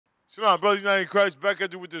Shalam, brother United in Christ, back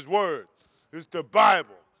at you with this word. It's the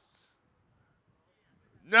Bible.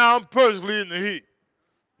 Now I'm personally in the heat.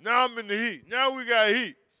 Now I'm in the heat. Now we got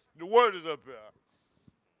heat. The word is up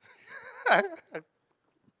here.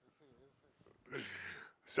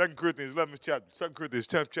 2 Corinthians 11th chapter. 2 Corinthians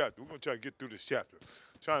 10th chapter. We're going to try to get through this chapter.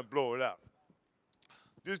 Try and blow it out.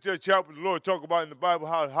 This is the chapter the Lord talk about in the Bible,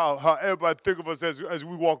 how everybody think of us as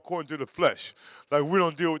we walk according to the flesh. Like we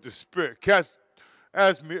don't deal with the spirit. Cass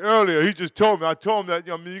asked me earlier, he just told me, I told him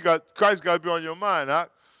that, Christ got to be on your mind, huh?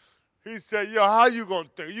 He said, how you going to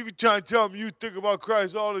think? You can try and tell me you think about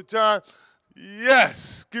Christ all the time?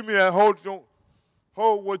 Yes. Give me that, hold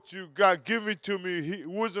what you got. Give it to me,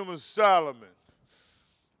 Wisdom of Solomon.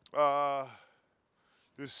 The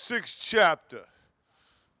 6th chapter.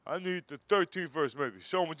 I need the 13th verse maybe.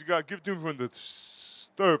 Show them what you got. Give it to me from the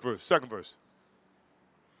 3rd verse, 2nd verse.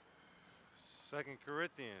 2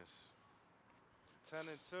 Corinthians 10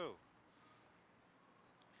 and 2.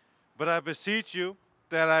 But I beseech you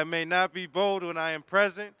that I may not be bold when I am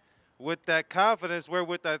present with that confidence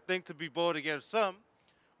wherewith I think to be bold against some,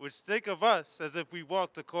 which think of us as if we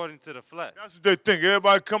walked according to the flesh. That's what they think.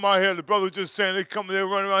 Everybody come out here, the brother was just saying, they come there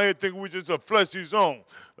running around here thinking we just a fleshy zone.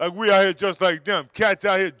 Like we out here just like them. Cats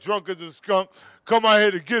out here drunk as a skunk. Come out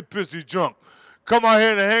here to get pissy drunk. Come out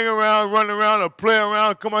here to hang around, run around, or play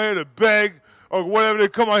around. Come out here to beg or whatever they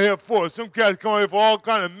come out here for. Some cats come out here for all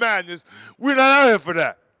kind of madness. We're not out here for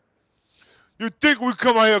that. You think we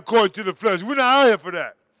come out here according to the flesh. We're not out here for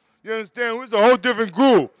that. You understand? It's a whole different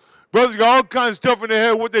groove. Brothers got all kinds of stuff in their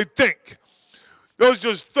head, what they think. Those are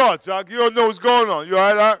just thoughts, Doc. You don't know what's going on. You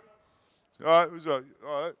all right, Doc? All right? What's up?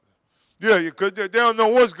 All right? Yeah, because they don't know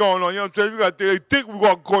what's going on. You know what I'm saying? They think we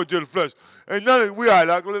walk according to the flesh. Ain't none of it. We all right,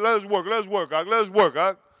 Doc. Let us work. Let us work, Doc. Let us work,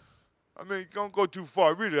 Doc. I mean, don't go too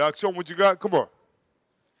far. Read it, Doc. Show them what you got. Come on.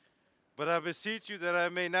 But I beseech you that I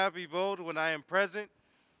may not be bold when I am present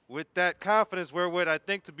with that confidence wherewith I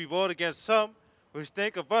think to be bold against some, which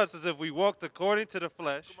think of us as if we walked according to the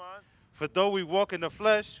flesh. Come on. For though we walk in the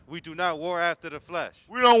flesh, we do not war after the flesh.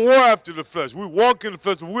 We don't war after the flesh. We walk in the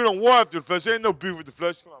flesh, but we don't war after the flesh. There ain't no beef with the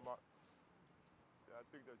flesh. Come on, Mark. Yeah, I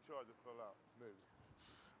think that charger fell out, maybe.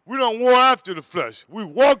 We don't war after the flesh. We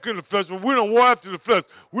walk in the flesh, but we don't war after the flesh.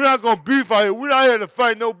 We're not going to beef out here. We're not here to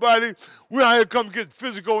fight nobody. We're not here to come get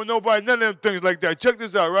physical with nobody, none of them things like that. Check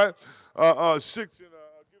this out, right? 6 and give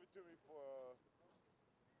it to me for,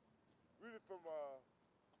 read it from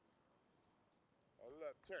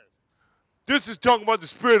 10. This is talking about the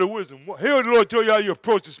spirit of wisdom. Here the Lord tell you how you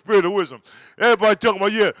approach the spirit of wisdom. Everybody talking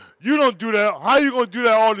about, yeah, you don't do that. How you going to do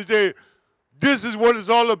that all the day? This is what it's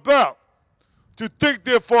all about. To think,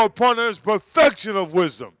 therefore, upon us perfection of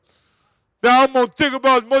wisdom. Now I'm going to think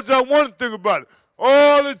about it as much as I want to think about it.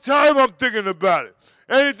 All the time I'm thinking about it.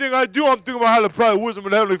 Anything I do, I'm thinking about how to apply the wisdom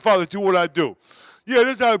of the Heavenly Father to what I do. Yeah,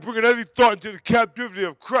 this is how I bring every thought into the captivity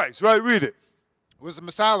of Christ, right? Read it. Wisdom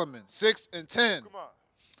of Solomon, 6 and 10. Come on.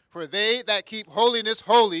 For they that keep holiness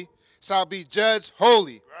holy shall be judged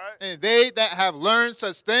holy. Right. And they that have learned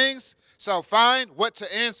such things shall find what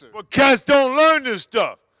to answer. But cats don't learn this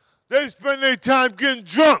stuff. They spend their time getting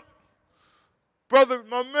drunk. Brother,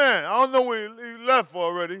 my man, I don't know where he left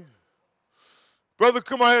already. Brother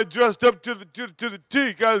come out here dressed up to the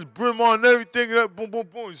T, got his brim on and everything, boom, boom,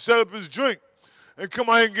 boom. He set up his drink and come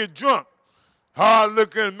out here and get drunk. Hard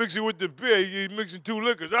liquor and mix it with the beer. He mixing 2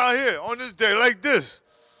 liquors out here on this day like this.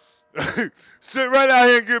 Sit right out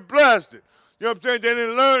here and get blasted. You know what I'm saying? They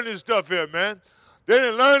didn't learn this stuff here, man. They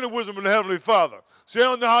didn't learn the wisdom of the Heavenly Father. So they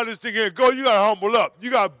don't know how this thing here go. You gotta humble up. You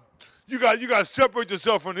gotta separate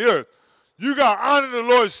yourself from the earth. You gotta honor the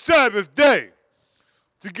Lord's Sabbath day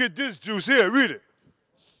to get this juice here. Read it.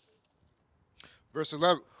 Verse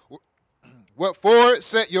 11. Wherefore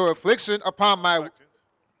set your affliction upon my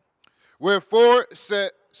Wherefore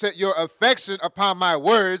set your affection upon my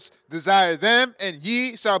words, desire them, and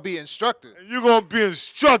ye shall be instructed. And you're going to be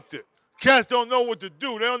instructed. Cats don't know what to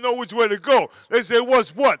do. They don't know which way to go. They say,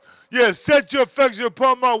 what's what? Yeah, set your affection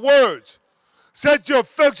upon my words. Set your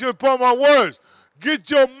affection upon my words. Get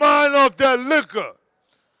your mind off that liquor.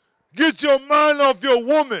 Get your mind off your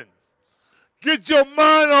woman. Get your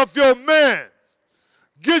mind off your man.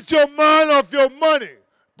 Get your mind off your money.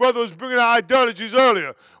 Brother was bringing out idolatries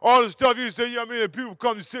earlier. All the stuff he said, you know what I mean? People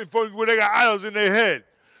come to sit for when they got idols in their head.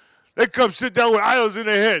 They come sit down with idols in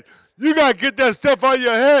their head. You got to get that stuff out of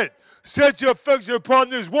your head. Set your affection upon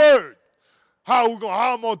this word. How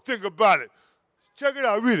I'm going to think about it. Check it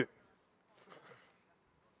out. Read it.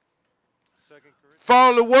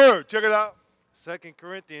 Follow the word. Check it out. 2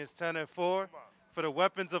 Corinthians 10 and 4. For the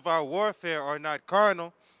weapons of our warfare are not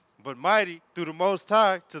carnal, but mighty through the Most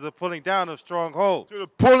High to the pulling down of strongholds. To the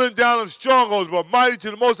pulling down of strongholds, but mighty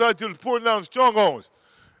to the Most High to the pulling down of strongholds.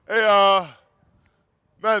 Hey,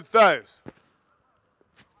 Matthias.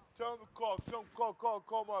 Tell him to call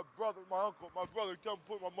my brother, my uncle, my brother. Tell him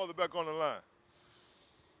to put my mother back on the line.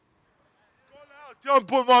 Call the house. Tell him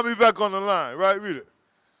to put mommy back on the line. Right? Read it.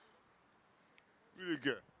 Read it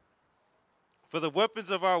again. For the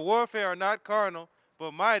weapons of our warfare are not carnal,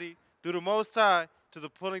 but mighty through the Most High to the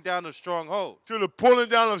pulling down of strongholds. To the pulling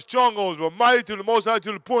down of strongholds, but mighty to the Most High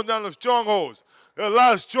to the pulling down of strongholds. There are a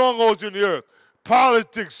lot of strongholds in the earth.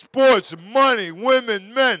 Politics, sports, money,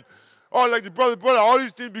 women, men. All like the brother, all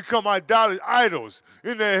these things become idols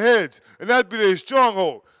in their heads. And that be their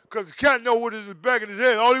stronghold. Because the cat know what is in the back of his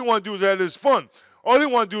head. All he want to do is have his fun. All he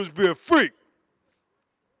want to do is be a freak.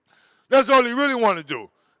 That's all he really want to do.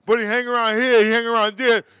 But he hang around here, he hang around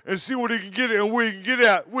there, and see what he can get and where he can get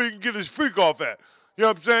at, where he can get his freak off at. You know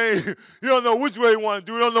what I'm saying? He don't know which way he want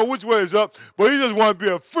to do, he don't know which way is up, but he just want to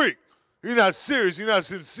be a freak. He's not serious, he's not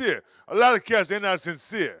sincere. A lot of cats, they're not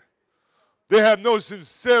sincere. They have no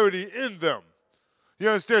sincerity in them. You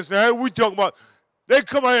understand? So now we talking about, they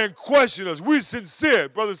come out here and question us. We sincere.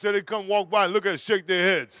 Brothers say they come walk by and look at us, shake their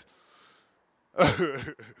heads.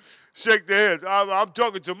 Shake their heads. I'm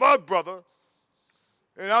talking to my brother,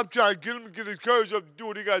 and I'm trying to get him to get his courage up to do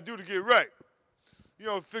what he got to do to get right. You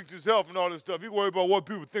know, fix his health and all this stuff. He worry about what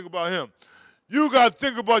people think about him. You got to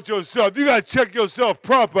think about yourself. You got to check yourself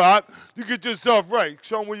proper out. You get yourself right.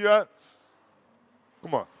 Show him where you at.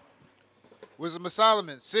 Come on. Wisdom of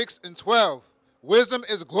Solomon 6:12. Wisdom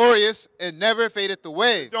is glorious and never fadeth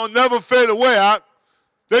away. It don't never fade away, Out.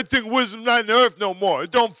 They think wisdom not in the earth no more.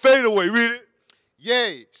 It don't fade away. Read it.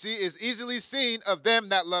 Yea, she is easily seen of them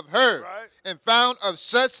that love her, Right. and found of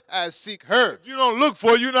such as seek her. If you don't look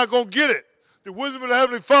for it, you're not going to get it. The wisdom of the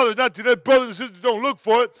Heavenly Father is not to their brothers and sisters don't look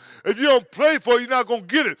for it. If you don't play for it, you're not going to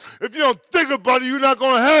get it. If you don't think about it, you're not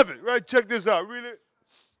going to have it. Right? Check this out. Read it.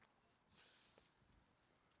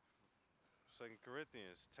 2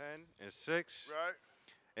 Corinthians 10:6. Right.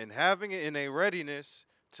 And having it in a readiness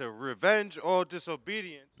to revenge all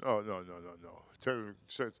disobedience. No. Tell me,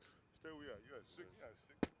 stay where you at. You got 6. You got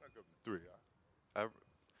 6. Back up to 3.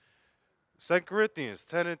 2 Corinthians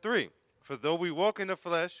 10:3. For though we walk in the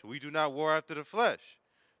flesh, we do not war after the flesh.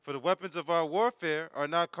 For the weapons of our warfare are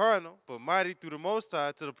not carnal, but mighty through the Most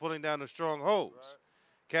High to the pulling down of strongholds, Right.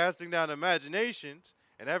 casting down imaginations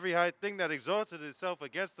and every high thing that exalted itself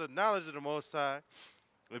against the knowledge of the Most High,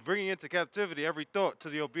 and bringing into captivity every thought to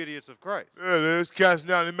the obedience of Christ. There it is, casting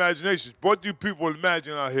down imaginations. What do people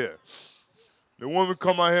imagine out here? The woman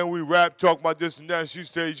come out here, we rap, talk about this and that. She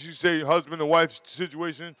say husband and wife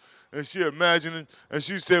situation, and she imagining, and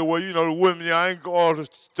she say, well, you know, the women, I ain't got all the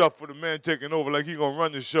stuff for the man taking over like he gonna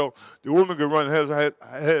run the show. The woman can run head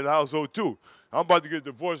of the household too. I'm about to get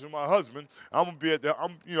divorced from my husband. I'm gonna be at the,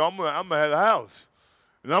 I'm gonna head of the house,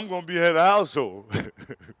 and I'm gonna be head of the household.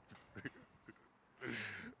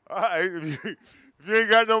 All right, if you ain't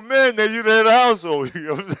got no man there, you the head of the household. You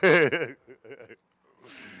know what I'm saying?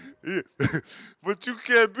 Yeah. But you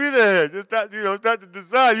can't be the head. It's not, it's not the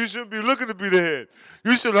design. You shouldn't be looking to be the head.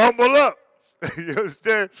 You should humble up. You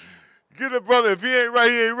understand? Get a brother. If he ain't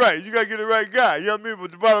right, he ain't right. You got to get the right guy. You know what I mean?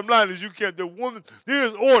 But the bottom line is you can't. The woman,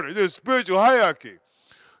 there's order. There's spiritual hierarchy.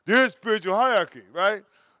 There's spiritual hierarchy, right?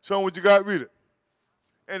 Show them what you got. Read it.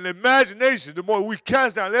 And the imagination, the more we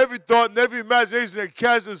cast down every thought and every imagination that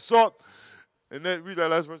casts assault. And then read that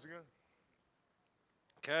last verse again.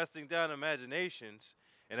 Casting down imaginations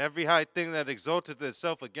and every high thing that exalted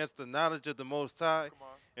itself against the knowledge of the Most High,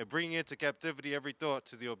 and bringing into captivity every thought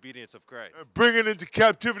to the obedience of Christ. And bringing into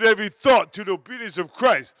captivity every thought to the obedience of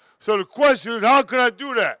Christ. So the question is, how can I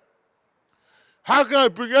do that? How can I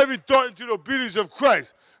bring every thought into the obedience of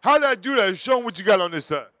Christ? How do I do that? Show them what you got on this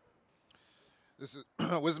side. This is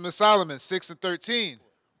Wisdom of Solomon 6:13.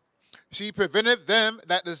 She preventeth them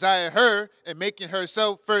that desire her, and making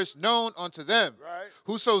herself first known unto them. Right.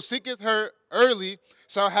 Whoso seeketh her early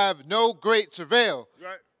shall have no great travail.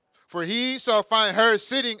 Right. For he shall find her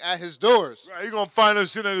sitting at his doors. Right. You're going to find her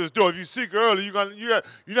sitting at his door. If you seek her early, you're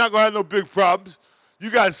not going to have no big problems. You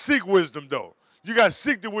got to seek wisdom, though. You got to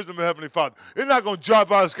seek the wisdom of Heavenly Father. It's not going to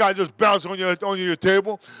drop out of the sky and just bounce on your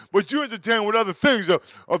table. But you entertain with other things,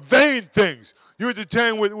 vain things. You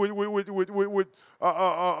entertain with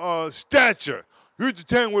stature. You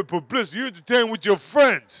entertain with publicity. You entertain with your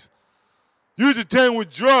friends. You entertain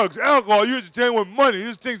with drugs, alcohol. You entertain with money.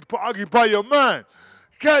 These things occupy your mind.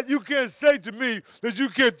 You can't say to me that you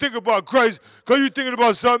can't think about Christ because you're thinking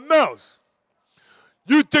about something else.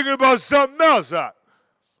 You're thinking about something else,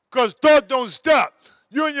 because thought don't stop.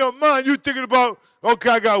 You in your mind, you thinking about, okay,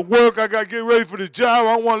 I got work, I got to get ready for the job,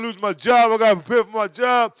 I don't want to lose my job, I got to prepare for my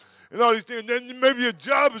job, and all these things. And then maybe your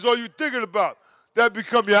job is all you thinking about. That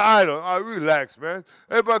become your idol. All right, relax, man.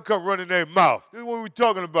 Everybody come running their mouth. This is what we're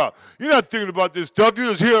talking about. You're not thinking about this stuff. You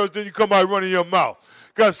just hear it, then you come out running your mouth.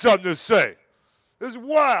 Got something to say. It's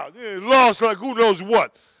wild. You're lost like who knows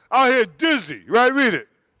what. Out here dizzy, right? Read it.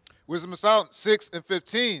 Wisdom of Solomon 6 and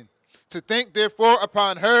 15. To think, therefore,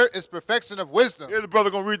 upon her is perfection of wisdom. Here, the brother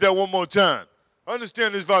going to read that one more time.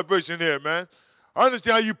 Understand this vibration here, man.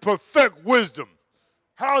 Understand how you perfect wisdom.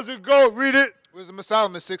 How's it go? Read it. Wisdom of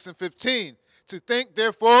Solomon 6 and 15. To think,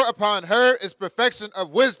 therefore, upon her is perfection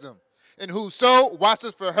of wisdom. And whoso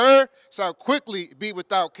watcheth for her shall quickly be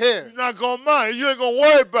without care. You're not going to mind. You ain't going to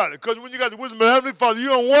worry about it. Because when you got the wisdom of the Heavenly Father, you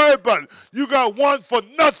don't worry about it. You got one for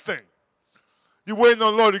nothing. You're waiting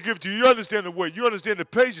on the Lord to give it to you. You understand the way. You understand the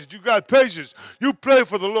patience. You got patience. You play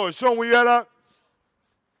for the Lord. Show them where you at.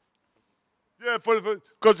 Yeah,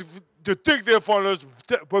 because to think, therefore, is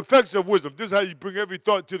perfection of wisdom. This is how you bring every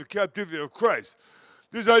thought to the captivity of Christ.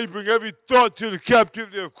 This is how you bring every thought to the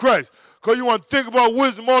captivity of Christ. Because you want to think about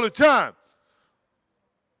wisdom all the time.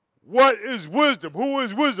 What is wisdom? Who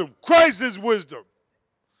is wisdom? Christ is wisdom.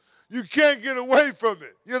 You can't get away from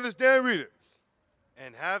it. You understand? Read it.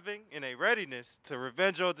 And having in a readiness to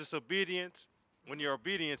revenge your disobedience when your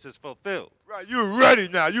obedience is fulfilled. Right, you're ready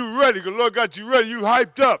now. You're ready because Lord got you ready. You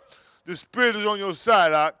hyped up. The Spirit is on your side,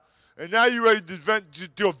 Doc. And now you're ready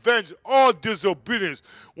to avenge all disobedience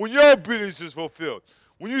when your obedience is fulfilled.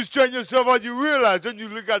 When you straighten yourself out, you realize, then you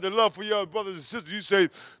look at the love for your brothers and sisters. You say,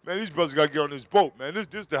 man, these brothers got to get on this boat, man.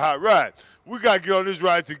 This the hot ride. We got to get on this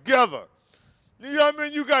ride together. You know what I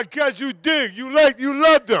mean? You got cats you dig. You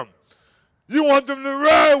love them. You want them to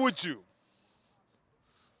ride with you.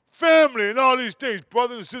 Family and all these things.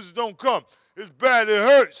 Brothers and sisters don't come. It's bad. It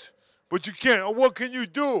hurts. But you can't. What can you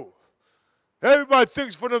do? Everybody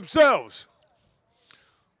thinks for themselves.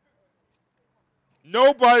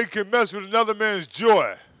 Nobody can mess with another man's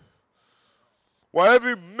joy. While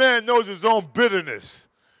every man knows his own bitterness.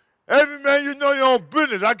 Every man, you know your own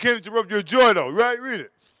business. I can't interrupt your joy, though. Right? Read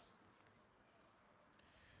it.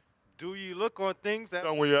 Do ye look on things that...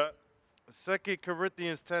 Tell me where you at. 2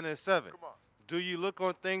 Corinthians 10 and 7. Come on. Do you look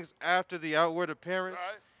on things after the outward appearance?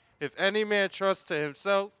 Right. If any man trusts to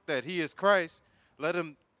himself that he is Christ, let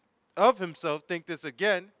him of himself think this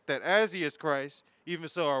again, that as he is Christ, even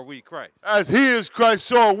so are we Christ. As he is Christ,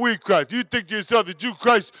 so are we Christ. You think to yourself that you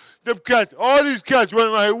Christ, them cats, all these cats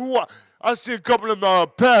running around here, I see a couple of them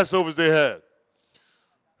Passovers they had.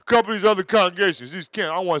 A couple of these other congregations, these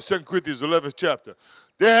camps, I want 2 Corinthians 11th chapter.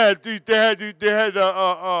 They had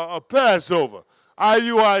a Passover,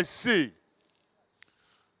 IUIC,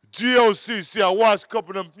 GOCC. I watched a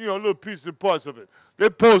couple of them, little pieces and parts of it.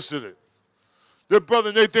 They posted it. Their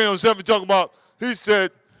brother Nathan 7 talking about, he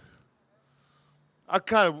said,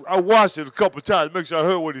 I watched it a couple of times to make sure I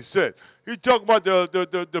heard what he said. He talked about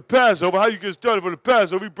the Passover, how you get started for the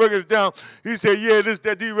Passover. He breaking it down. He said, yeah,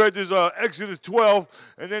 he read this Exodus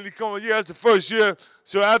 12, and then he come, yeah, that's the first year.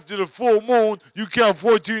 So after the full moon, you count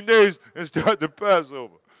 14 days and start the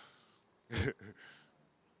Passover.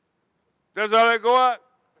 That's how that go out?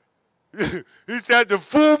 He said the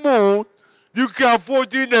full moon, you count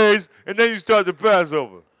 14 days, and then you start the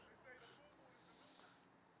Passover.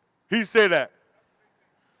 He said that.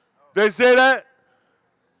 They say that?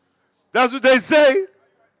 That's what they say?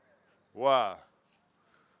 Wow.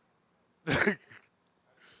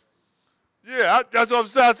 Yeah, that's what I'm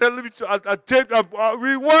saying. I said, I taped, I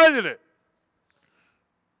rewinded it.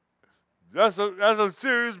 That's a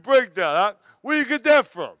serious breakdown. Where you get that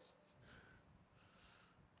from?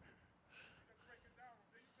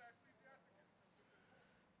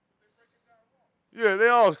 Yeah, they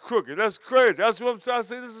all crooked. That's crazy. That's what I'm saying. I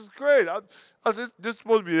say this is crazy. I said this is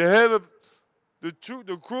supposed to be the head of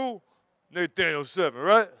the crew, Nathaniel 7,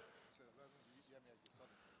 right?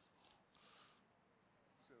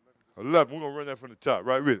 11. We're gonna run that from the top,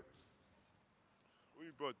 right? Read it. What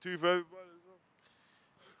you brought tea for everybody?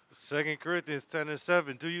 2 Corinthians 10 and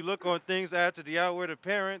 7. Do you look on things after the outward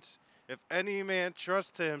appearance? If any man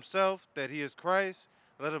trusts to himself that he is Christ,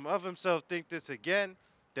 let him of himself think this again,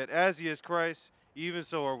 that as he is Christ, even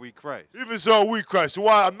so are we Christ. Even so are we Christ. So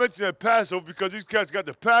why I mentioned that Passover, because these cats got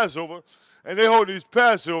the Passover, and they hold these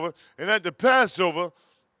Passover, and at the Passover,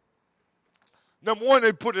 number one,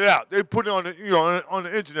 they put it out. They put it on the, on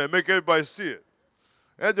the internet, make everybody see it.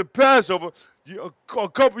 At the Passover, a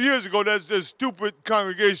couple years ago, that's this stupid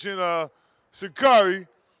congregation, Sakari,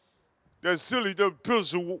 that silly, them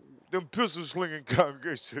pistol slinging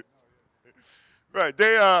congregation. Right.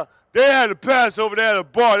 They had a Passover. They had a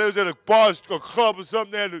bar. They was at a bar, a club or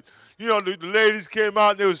something. They had the ladies came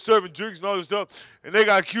out and they were serving drinks and all this stuff. And they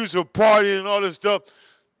got accused of partying and all this stuff.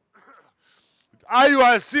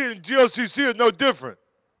 IUIC and GLCC is no different.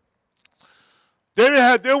 They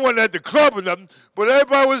weren't at the club or nothing, but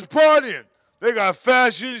everybody was partying. They got a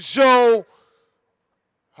fashion show.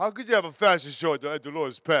 How could you have a fashion show at the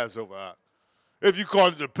Lord's Passover? If you call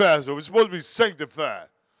it the Passover, it's supposed to be sanctified.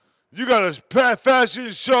 You got a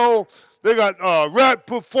fashion show. They got rap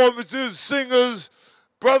performances, singers.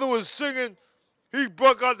 Brother was singing. He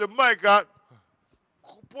broke out the mic out.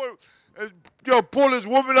 Pull this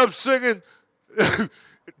woman up singing at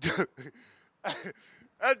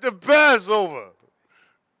the Passover.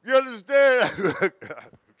 You understand?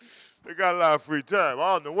 They got a lot of free time.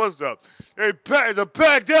 I don't know what's up. It's a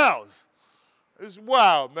packed house. It's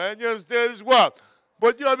wild, man. You understand? It's wild.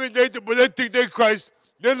 But you know what I mean? They think they Christ.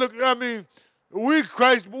 They look. I mean, we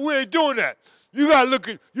Christ, but we ain't doing that. You gotta look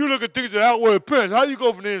at things that outward appearance. How you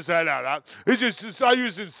go from the inside out? It's just are you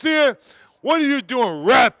sincere? What are you doing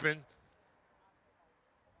rapping?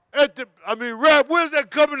 Rap. Where's that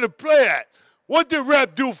coming to play at? What did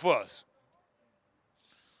rap do for us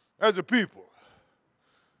as a people?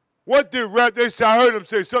 What did rap? I heard them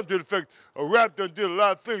say something to the effect, a rap done did a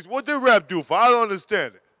lot of things. What did rap do for? I don't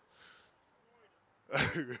understand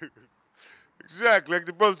it. Exactly, like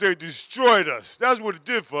the brother said, destroyed us. That's what it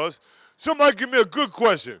did for us. Somebody give me a good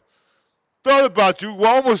question. Thought about you.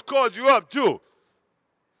 Well, almost called you up, too.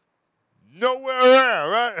 Nowhere around,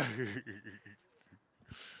 right?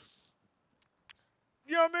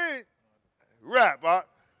 You know what I mean? Rap, huh?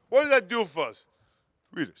 What does that do for us?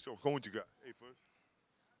 Read it. So, come what you got. Hey, first.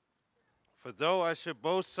 For though I should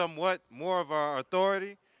boast somewhat more of our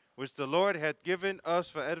authority, which the Lord hath given us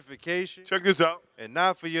for edification. Check this out. And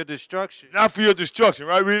not for your destruction. Not for your destruction,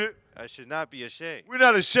 right? Read it. I should not be ashamed. We're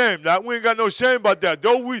not ashamed. Now, we ain't got no shame about that.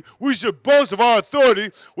 Though we should boast of our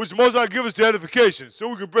authority, which the Most High give us to edification, so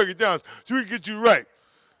we can break it down, so we can get you right.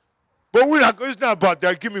 But it's not about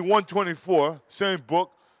that. Give me 124, same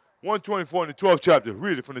book, 124 in the 12th chapter.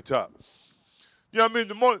 Read it from the top. You know what I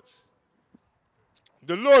mean?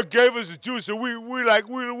 The Lord gave us the Jews, so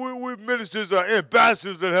we ministers are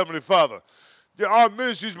ambassadors of the Heavenly Father. Our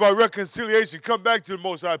ministry is about reconciliation. Come back to the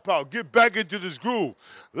Most High power. Get back into this groove.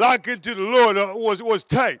 Lock into the Lord. What's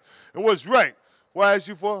tight and what's right. What I asked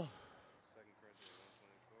you for? 2 Corinthians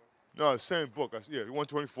 124. No, same book. Yeah,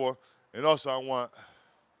 124. And also I want,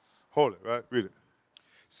 hold it, right? Read it.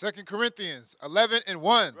 2 Corinthians 11 and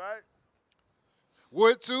 1. Right?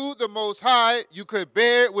 Would to the Most High you could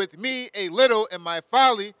bear with me a little in my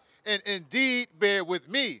folly, and indeed bear with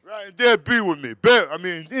me. Right, and there be with me.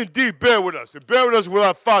 Indeed bear with us. And bear with us with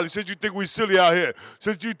our folly, since you think we silly out here.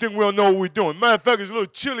 Since you think we don't know what we're doing. Matter of fact, it's a little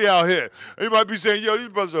chilly out here. And you might be saying, yo, these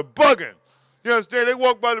brothers are bugging. You understand? They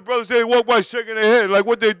walk by, the brothers say they walk by shaking their head, like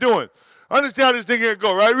what they doing. Understand how this thing here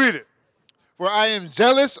go, right? Read it. For I am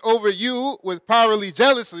jealous over you with powerly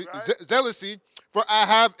jealousy, for I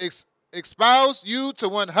have espoused you to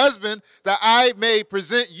one husband, that I may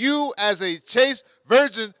present you as a chaste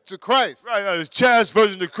virgin to Christ. Right, as a chaste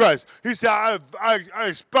virgin to Christ. He said, I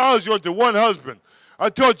espoused you unto one husband. I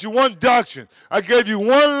taught you one doctrine. I gave you one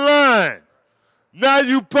line. Now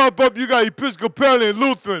you pop up, you got Episcopalian,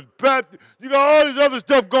 Lutheran, Baptist, you got all this other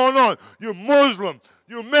stuff going on. You're Muslim,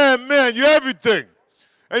 you're man, you're everything.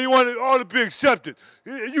 And you want it all to be accepted.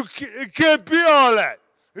 It can't be all that.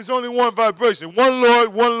 It's only one vibration, one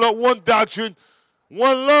Lord, one doctrine,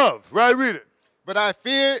 one love. Right? Read it. But I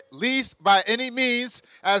fear lest by any means,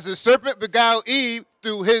 as the serpent beguiled Eve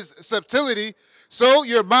through his subtlety, so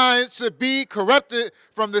your minds should be corrupted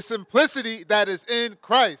from the simplicity that is in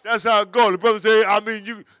Christ. That's how it goes. The brother say,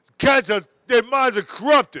 you cats, their minds are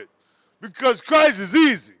corrupted because Christ is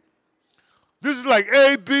easy. This is like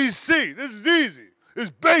A, B, C. This is easy. It's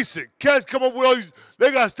basic. Cats come up with all these,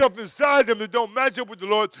 they got stuff inside them that don't match up with the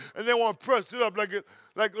Lord, and they want to press it up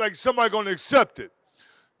like somebody going to accept it.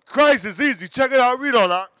 Christ is easy. Check it out. Read all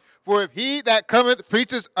that. For if he that cometh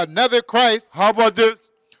preaches another Christ, how about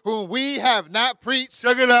this? Whom we have not preached,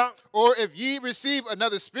 check it out. Or if ye receive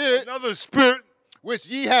another spirit, which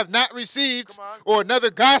ye have not received, or another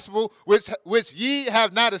gospel which ye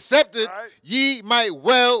have not accepted, right, ye might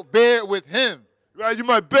well bear with him. Right, you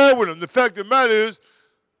might bear with him. The fact of the matter is,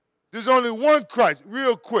 there's only one Christ.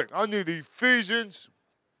 Real quick, I need Ephesians,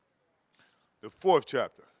 the 4th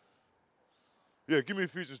chapter. Yeah, give me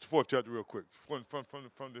Ephesians, the 4th chapter real quick, from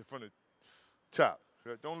the top.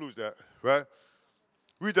 Right? Don't lose that, right?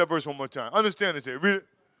 Read that verse one more time. Understand this here. Read it.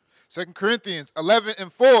 2 Corinthians 11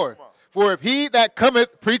 and 4. For if he that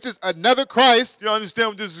cometh preaches another Christ. You understand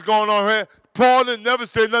what this is going on here? Paul didn't never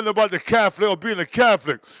say nothing about the Catholic or being a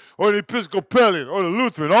Catholic or the Episcopalian or the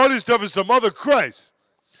Lutheran. All this stuff is some other Christ.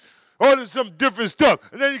 All this some different stuff.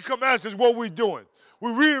 And then you come ask us what we doing.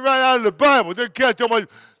 We're reading right out of the Bible.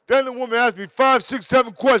 Then the woman asked me 5, 6,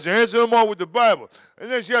 7 questions. Answer them all with the Bible.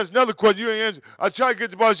 And then she asked another question. You ain't answer. I tried to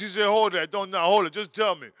get the Bible. She said, hold that. Don't now hold it. Just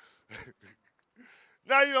tell me.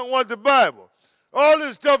 Now you don't want the Bible. All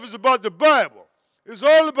this stuff is about the Bible. It's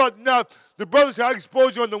all about, now, the brother said, I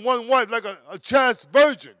expose you on the one wife like a chaste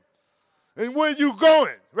virgin. And where you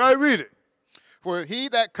going? Right, read it. For he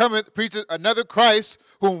that cometh preacheth another Christ,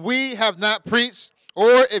 whom we have not preached,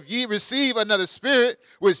 or if ye receive another spirit,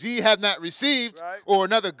 which ye have not received, right, or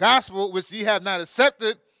another gospel, which ye have not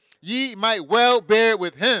accepted, ye might well bear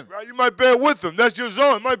with him. Right, you might bear with him. That's your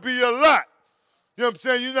zone. It might be your lot. You know what I'm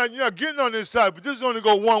saying? You're not getting on this side, but this only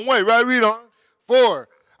go one way, right? Read on. For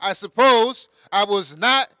I suppose I was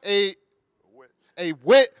not a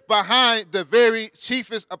wit behind the very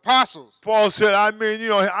chiefest apostles. Paul said, I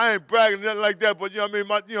mean, I ain't bragging nothing like that, but I mean,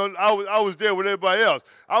 I was there with everybody else.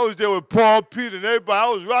 I was there with Paul, Peter, and everybody. I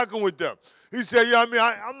was rocking with them. He said,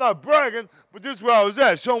 I'm not bragging, but this is where I was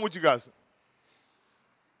at. Show them what you got.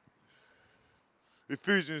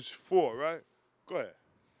 Ephesians 4, right? Go ahead.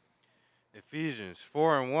 Ephesians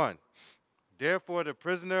 4:1. Therefore, the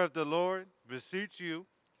prisoner of the Lord, beseech you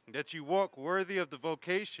that you walk worthy of the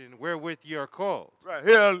vocation wherewith you are called. Right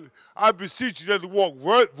here, I beseech you that you walk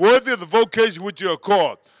worthy of the vocation which you are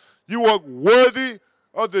called. You walk worthy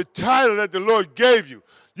of the title that the Lord gave you.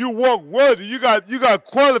 You walk worthy. You got to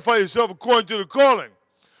qualify yourself according to the calling.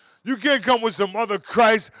 You can't come with some other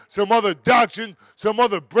Christ, some other doctrine, some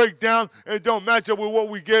other breakdown, and it don't match up with what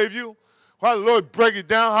we gave you. How the Lord break it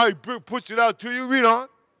down, how he puts it out to you. Read on.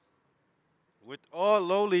 With all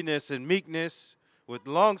lowliness and meekness, with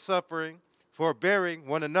long-suffering, forbearing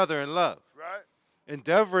one another in love. Right.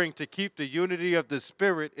 Endeavoring to keep the unity of the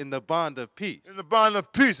Spirit in the bond of peace. In the bond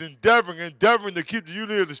of peace. Endeavoring to keep the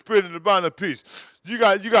unity of the Spirit in the bond of peace. You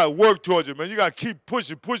got to work towards it, man. You got to keep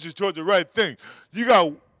pushing towards the right thing. You got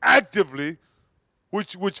to actively,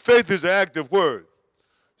 which faith is an active word.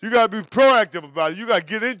 You got to be proactive about it. You got to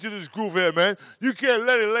get into this groove here, man. You can't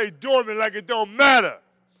let it lay dormant like it don't matter.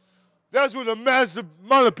 That's what a massive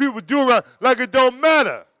amount of people do around, like it don't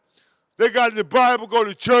matter. They got in the Bible, go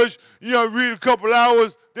to church, read a couple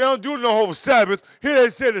hours. They don't do no whole Sabbath. Here they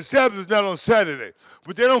say the Sabbath is not on Saturday,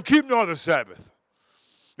 but they don't keep no other Sabbath.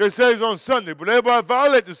 They say it's on Sunday, but everybody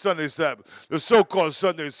violate the Sunday Sabbath, the so-called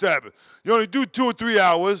Sunday Sabbath. You only do 2 or 3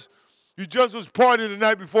 hours. You just was partying the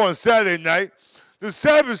night before on Saturday night. The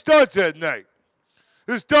Sabbath starts at night.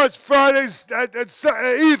 It starts Friday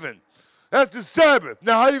at even. That's the Sabbath.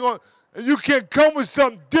 Now, how you going to... And you can't come with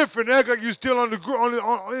something different and act like you're still in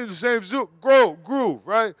the same groove,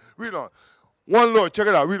 right? Read on. One Lord. Check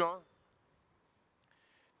it out. Read on.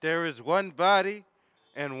 There is one body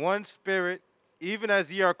and one spirit, even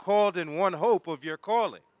as ye are called in one hope of your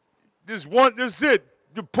calling. This is it.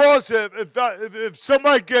 Paul said, if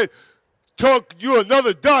somebody taught you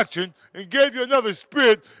another doctrine and gave you another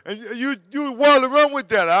spirit, and you waddle around with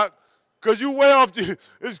that out, because you way off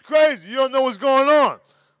it's crazy. You don't know what's going on.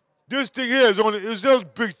 This thing here is those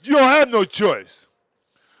big. You don't have no choice.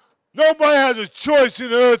 Nobody has a choice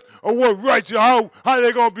in the earth of what righteous, how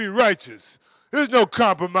they're going to be righteous. There's no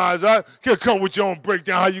compromise. I can't come with your own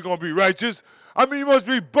breakdown how you're going to be righteous. I mean, you must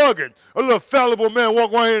be bugging. A little fallible man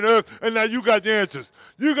walk around here on earth, and now you got the answers.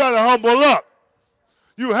 You got to humble up.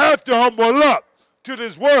 You have to humble up to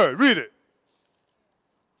this word. Read it.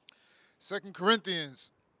 2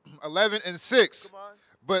 Corinthians 11:6. Come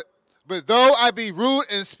on. But though I be rude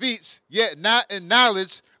in speech, yet not in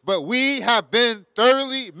knowledge, but we have been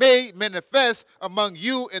thoroughly made manifest among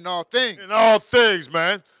you in all things. In all things,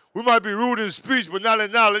 man. We might be rude in speech, but not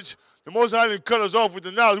in knowledge. The Most High didn't cut us off with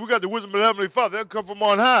the knowledge. We got the wisdom of the Heavenly Father. That come from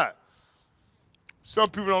on high. Some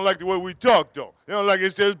people don't like the way we talk, though. They don't like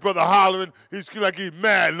it. His brother hollering. He's like he's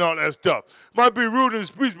mad and all that stuff. Might be rude in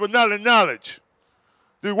speech, but not in knowledge.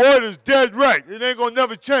 The word is dead right. It ain't going to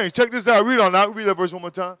never change. Check this out. Read on that. Read that verse one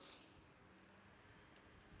more time.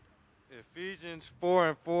 Ephesians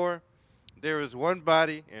 4:4. There is one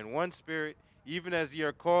body and one spirit, even as ye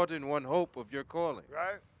are called in one hope of your calling.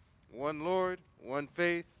 Right? One Lord, one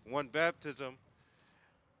faith, one baptism,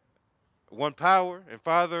 one power and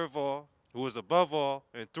Father of all, who is above all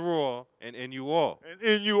and through all and in you all. And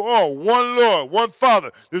in you all. One Lord, one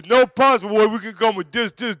Father. There's no possible way we can come with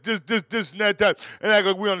this, and that type, and act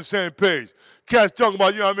like we're on the same page. Cats talking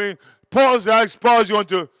about, you know what I mean? Paul said, I expose you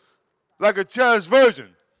unto like a chaste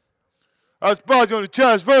virgin. I expose you on the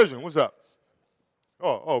chaste virgin. What's up?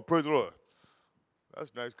 Oh, praise the Lord.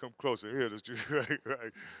 That's nice. Come closer. Here, this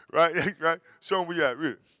right. Show them where you at.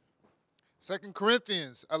 Read it. 2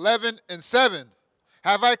 Corinthians 11:7.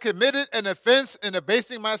 Have I committed an offense in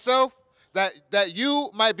abasing myself, that you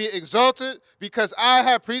might be exalted, because I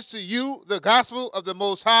have preached to you the gospel of the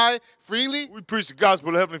Most High freely? We preach the gospel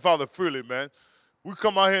of the Heavenly Father freely, man. We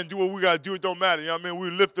come out here and do what we got to do. It don't matter. You know what I mean? We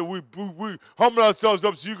lift it. We humble ourselves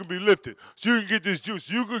up so you can be lifted. So you can get this juice.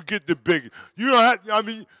 You can get the big. You don't have, I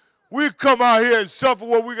mean, we come out here and suffer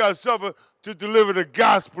what we got to suffer to deliver the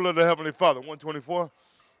gospel of the Heavenly Father. 124.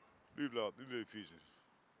 Leave it up. Leave it Ephesians.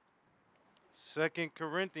 2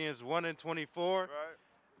 Corinthians 1:24. Right.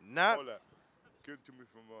 Not Hold that. Give it to me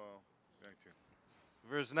from 19.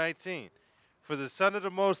 verse 19. For the Son of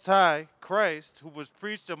the Most High, Christ, who was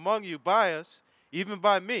preached among you by us, even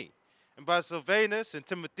by me, and by Silvanus and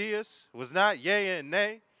Timotheus, was not yea and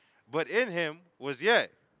nay, but in him was yea.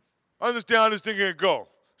 Understand how this thing can go.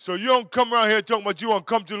 So you don't come around here talking about you want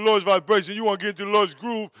to come to the Lord's vibration, you want to get into the Lord's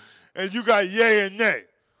groove, and you got yea and nay.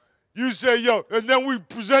 You say, yo, and then we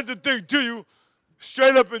present the thing to you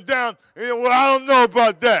straight up and down, and well, I don't know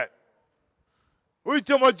about that. What are you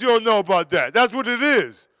talking about you don't know about that? That's what it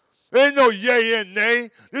is. There ain't no yea and nay.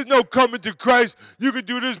 There's no coming to Christ. You can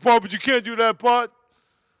do this part, but you can't do that part.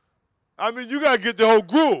 I mean, you got to get the whole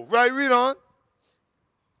groove, right? Read on.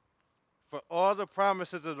 For all the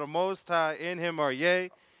promises of the Most High in him are yea,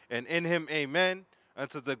 and in him amen,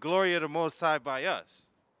 unto the glory of the Most High by us.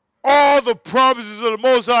 All the promises of the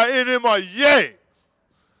Most High in him are yea.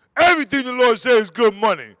 Everything the Lord says is good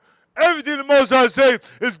money. Everything the Most High says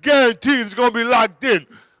is guaranteed. It's going to be locked in.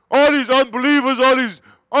 All these unbelievers, all these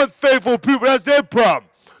unfaithful people, that's their problem,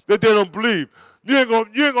 that they don't believe. You ain't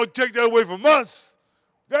gonna take that away from us.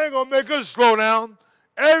 They ain't going to make us slow down.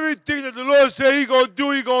 Everything that the Lord said he going to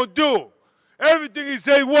do, he going to do. Everything he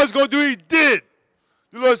said he was going to do, he did.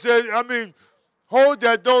 The Lord said, I mean, hold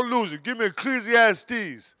that, don't lose it. Give me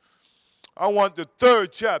Ecclesiastes. I want the 3rd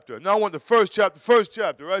chapter. Now I want the first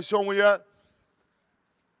chapter, right? Show me where you at.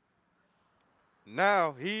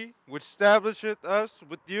 Now he which establisheth us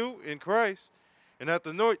with you in Christ, and hath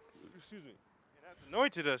anointed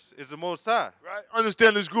us is the Most High. Right?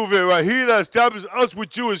 Understand this groove here, right? He that established us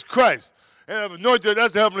with you is Christ. And have anointed,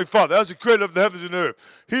 that's the Heavenly Father. That's the creator of the heavens and the earth.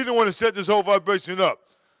 He the one that set this whole vibration up.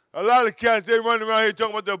 A lot of cats, they run around here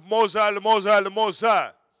talking about the Most High, the Most High, the Most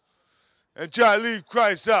High. And try to leave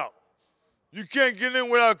Christ out. You can't get in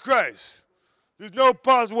without Christ. There's no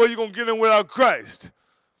possible way you're going to get in without Christ.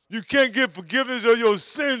 You can't get forgiveness of your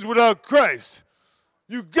sins without Christ.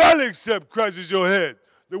 You got to accept Christ as your head.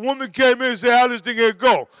 The woman came in and said, how this thing here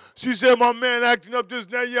go? She said, my man acting up this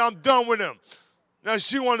and that, yeah, I'm done with him. Now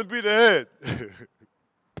she wanted to be the head.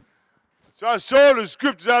 So I showed her the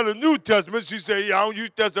scriptures out of the New Testament. She said, yeah, I don't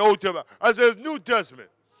use that's the Old Testament. I said, it's New Testament.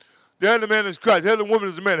 The head of the man is Christ. The head of the woman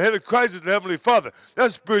is the man. The head of Christ is the Heavenly Father.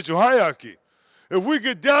 That's spiritual hierarchy. If we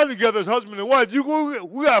get down together as husband and wife,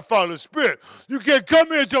 we got to follow the Spirit. You can't come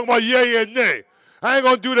here and talk about yea and nay. I ain't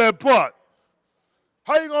going to do that part.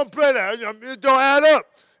 How you going to play that? It don't add up.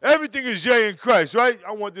 Everything is yea in Christ, right?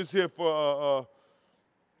 I want this here for,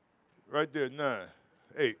 right there, 9,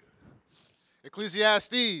 8.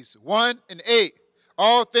 Ecclesiastes 1:8.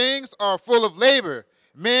 All things are full of labor.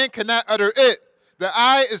 Man cannot utter it. The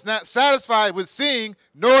eye is not satisfied with seeing,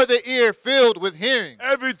 nor the ear filled with hearing.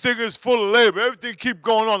 Everything is full of labor. Everything keep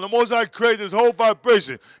going on. The Most High created this whole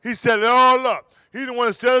vibration. He set it all up. He the one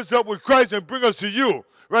to set us up with Christ and bring us to you.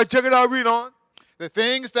 Right? Check it out. Read on. The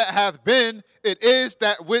things that hath been, it is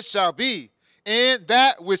that which shall be. And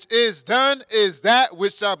that which is done is that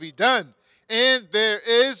which shall be done. And there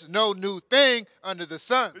is no new thing under the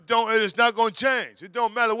sun. It's not going to change. It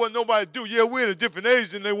don't matter what nobody do. Yeah, we're in a different age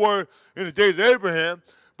than they were in the days of Abraham,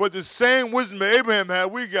 but the same wisdom that Abraham had,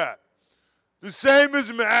 we got. The same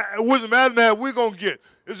wisdom Adam had, we're going to get.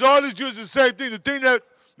 It's all these Jews the same thing. The thing that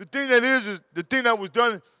the thing that was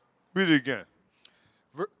done. Read it again.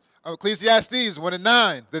 Ecclesiastes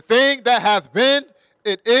 1:9. The thing that hath been,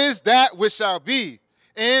 it is that which shall be.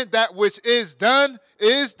 And that which is done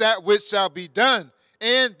is that which shall be done.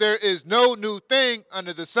 And there is no new thing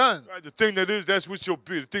under the sun. Right, the thing that is, that's what shall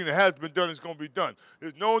be. The thing that has been done is going to be done.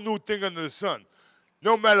 There's no new thing under the sun.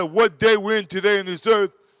 No matter what day we're in today in this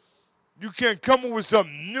earth, you can't come up with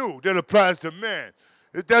something new that applies to man.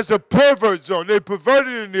 That's a pervert zone. They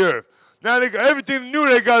perverted in the earth. Now they got everything new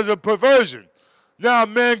they got is a perversion. Now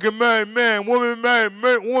man can marry man, woman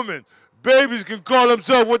marry woman. Babies can call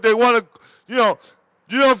themselves what they want to, you know.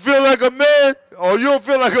 You don't feel like a man, or you don't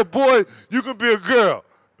feel like a boy, you can be a girl.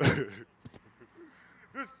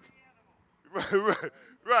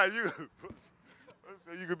 Right. You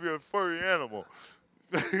could be a furry animal.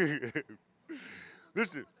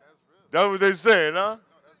 Listen, that's what they saying, huh?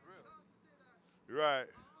 Right.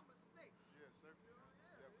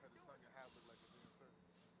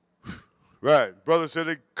 Right. Brother said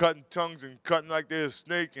they cutting tongues and cutting like they're a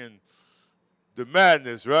snake and the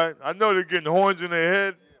madness, right? I know they're getting horns in their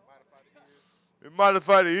head. They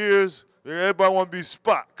modify the ears. Everybody want to be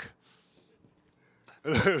Spock.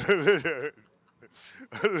 Listen.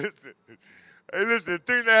 Hey, listen, the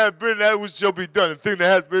thing that has been, that which shall be done. The thing that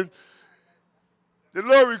has been, the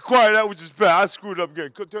Lord required that which is bad. I screwed up again.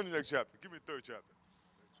 Turn to the next chapter. Give me the third chapter.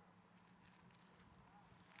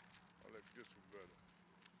 I like this one better.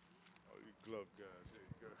 Oh, you glove guys. There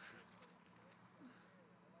you go.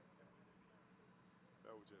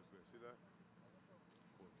 That which has been. See that?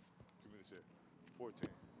 Give me the shit. 14.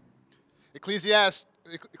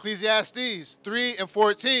 Ecclesiastes 3 and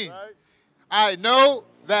 14. Right? I know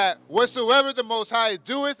that whatsoever the Most High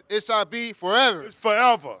doeth, it shall be forever. It's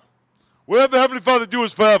forever. Whatever Heavenly Father do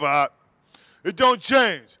is forever. It don't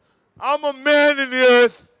change. I'm a man in the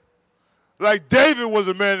earth like David was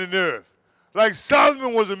a man in the earth, like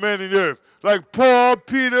Solomon was a man in the earth, like Paul,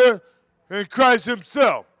 Peter, and Christ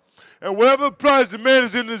himself. And whatever applies to man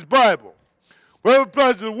is in this Bible. Whatever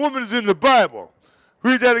applies to the woman is in the Bible.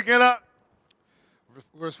 Read that again out.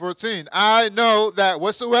 Verse 14. I know that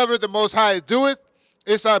whatsoever the Most High doeth,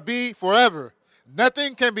 it shall be forever.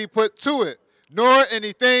 Nothing can be put to it, nor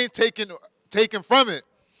anything taken from it.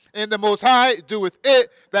 And the Most High doeth it,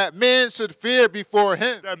 that men should fear before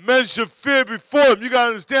him. That men should fear before him. You got to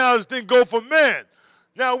understand how this thing go for man.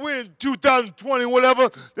 Now we're in 2020, whatever.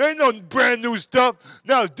 There ain't no brand new stuff.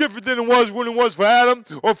 Now it's different than it was when it was for Adam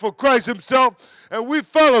or for Christ himself. And we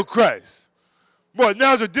follow Christ. But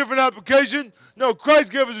now it's a different application. No,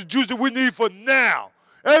 Christ gave us the juice that we need for now.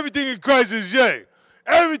 Everything in Christ is yay.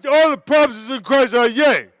 All the promises in Christ are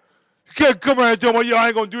yay. You can't come around and tell me, yo, I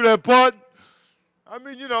ain't going to do that part. I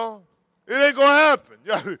mean, it ain't going to happen.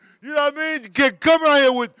 You know what I mean? You can't come around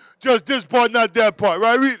here with just this part, not that part.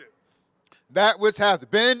 Right? Read it. That which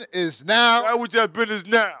hath been is now. That which hath been is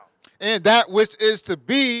now. And that which is to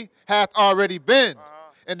be hath already been.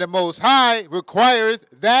 And the Most High requireth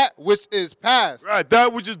that which is past. Right.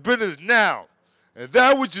 That which has been is now. And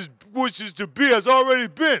that which is to be has already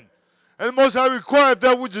been. And the Most High requireth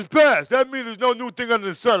that which is past. That means there's no new thing under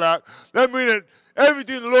the sun. That means that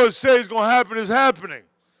everything the Lord says is going to happen is happening.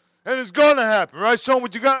 And it's going to happen. Right? Show them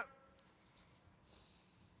what you got.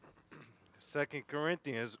 2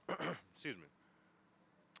 Corinthians, excuse me.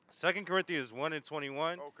 2 Corinthians 1 and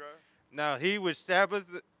 21. Okay. Now he which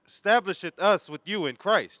establisheth us with you in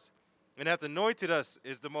Christ, and hath anointed us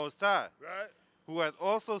is the Most High, Right. who hath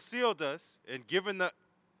also sealed us and given the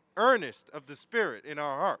earnest of the Spirit in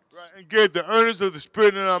our hearts. Right. And gave the earnest of the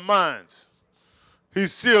Spirit in our minds. He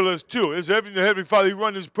sealed us too. It's everything the Heavenly Father, he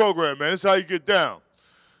run this program, man. That's how you get down.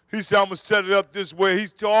 He said, I'm going to set it up this way.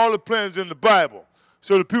 He's all the plans in the Bible.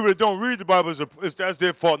 So the people that don't read the Bible, that's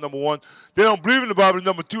their fault, number one. They don't believe in the Bible,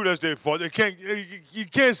 number two, that's their fault. You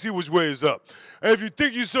can't see which way is up. And if you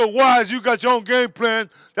think you're so wise, you got your own game plan,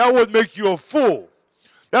 that would make you a fool.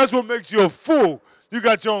 That's what makes you a fool. You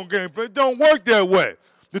got your own game plan. It don't work that way.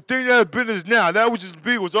 The thing that has been is now. That which is to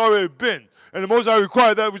be was already been. And the Most High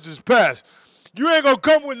required that which is past. You ain't going to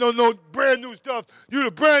come with no brand new stuff. You're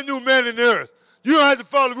the brand new man in the earth. You don't have to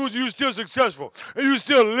follow the rules. You're still successful. And you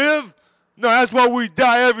still live. No, that's why we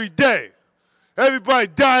die every day. Everybody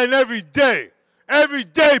dying every day. Every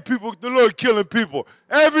day, people, the Lord killing people.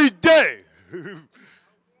 Every day.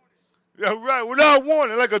 Yeah, right, without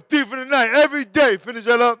warning, like a thief in the night. Every day, finish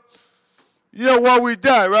that up. You know why we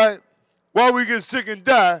die, right? Why we get sick and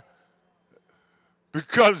die?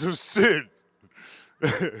 Because of sin.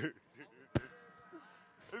 It's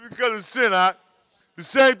because of sin, huh? The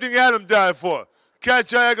same thing Adam died for.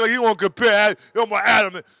 Catch act like he won't compare my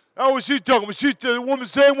Adam. That's what she's talking about.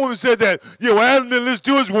 Same woman said that. Yeah, well, Adam didn't listen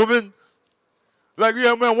to his woman. Like,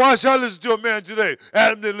 yeah, man, why should I listen to a man today?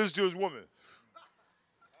 Adam didn't listen to his woman.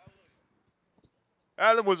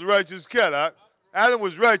 Adam was a righteous cat, huh? Adam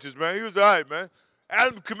was righteous, man. He was all right, man.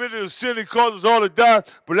 Adam committed a sin and caused us all to die,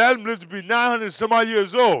 but Adam lived to be 900 some odd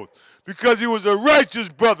years old because he was a righteous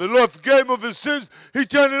brother. The Lord forgave him of his sins. He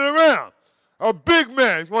turned it around. A big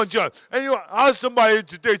man, one judge. And how's somebody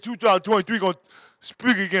today, 2023, going to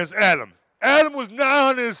speak against Adam? Adam was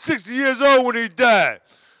 960 years old when he died.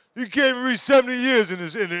 He can't even reach 70 years in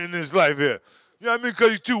his life here. You know what I mean?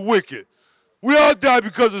 Because he's too wicked. We all die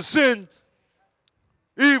because of sin,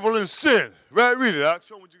 evil and sin. Right? Read it out.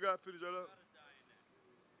 Show what you got. Finish that up.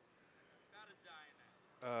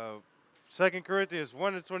 2 Corinthians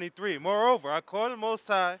 1 and 23. Moreover, I call the Most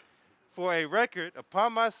High for a record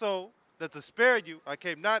upon my soul that to spare you I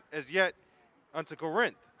came not as yet unto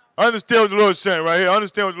Corinth. I understand what the Lord's saying right here. I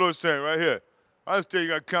understand what the Lord's saying right here. I understand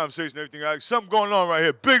you got conversation and everything. Like, something going on right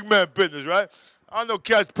here. Big man business, right? I know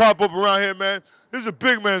cats pop up around here, man. This is a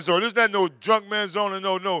big man zone. This is not no drunk man zone and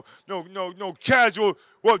no casual,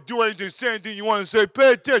 well, do anything, say anything you want to say.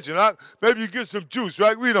 Pay attention, huh? Maybe you get some juice,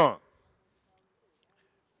 right? Read on.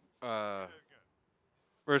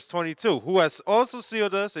 Verse 22, who has also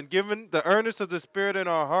sealed us and given the earnest of the Spirit in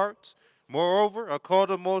our hearts. Moreover, I called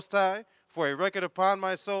the Most High for a record upon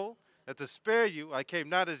my soul, that to spare you I came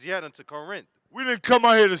not as yet unto Corinth. We didn't come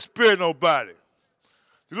out here to spare nobody.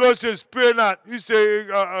 The Lord said, spare not. He said,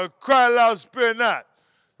 cry aloud, spare not.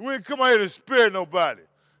 We didn't come out here to spare nobody.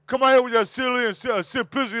 Come out here with your silly and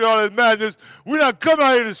simplicity, all that madness. We're not coming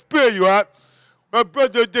out here to spare you, all right? My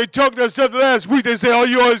brother, they talked that stuff last week. They say, oh,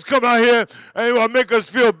 you always come out here and you want to make us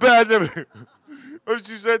feel bad. Oh,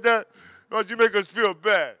 she said that? Oh, you make us feel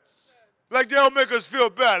bad. Like they don't make us feel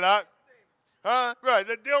bad, huh? Huh? Right,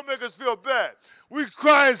 they don't make us feel bad. We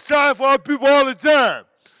crying sorry for our people all the time.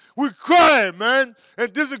 We crying, man.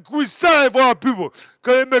 And we sorry for our people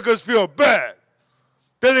because they make us feel bad.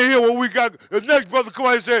 Then they hear what we got. The next brother come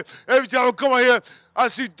out here and say, every time I come out here,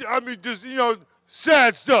 I mean, just,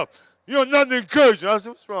 sad stuff. Nothing encouraging. I said,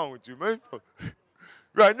 what's wrong with you, man?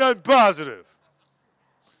 Right, nothing positive.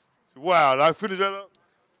 Wow, I finish that up?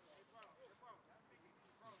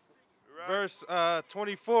 Verse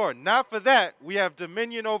 24, not for that we have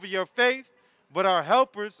dominion over your faith, but are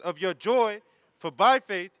helpers of your joy, for by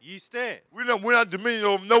faith ye stand. We're not dominion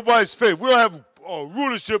over nobody's faith. We don't have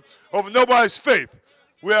rulership over nobody's faith.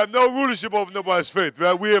 We have no rulership over nobody's faith,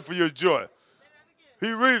 right? We're here for your joy.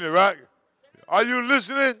 He reading it, right? Are you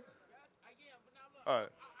listening? All right.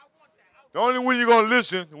 The only way you're going to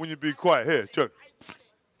listen when you be quiet. Here, Chuck.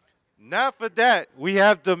 Not for that we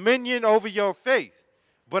have dominion over your faith,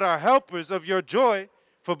 but are helpers of your joy,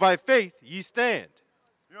 for by faith ye stand.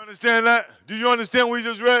 You understand that? Do you understand what we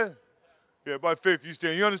just read? Yeah, by faith you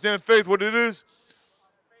stand. You understand faith, what it is?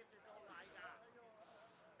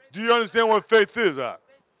 Do you understand what faith is, Ak?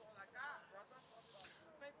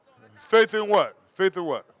 Faith in what? Faith in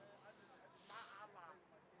what?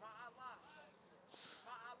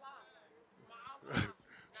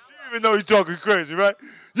 You even know you're talking crazy, right?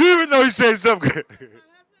 You even know he's saying something.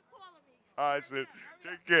 All right, sis.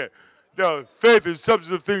 Take care. No, faith is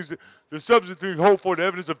substance of things, the substance of things hoped for, the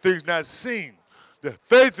evidence of things not seen. The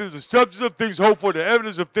faith is the substance of things hoped for, the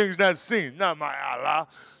evidence of things not seen. Not my Allah.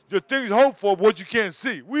 The things hoped for, what you can't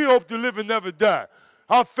see. We hope to live and never die.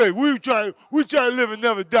 Our faith, we try to live and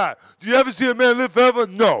never die. Do you ever see a man live forever?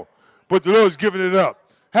 No. But the Lord's giving it up.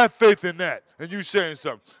 Have faith in that. And you saying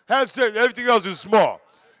something. Have faith. Everything else is small.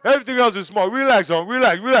 Everything else is small. Relax, on.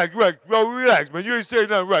 Relax. Bro, relax, man. You ain't saying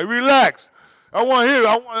nothing right. Relax. I want to hear it.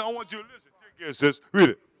 I want you to listen. Take care, sis. Read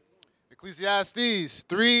it. Ecclesiastes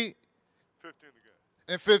 3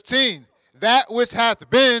 and 15. That which hath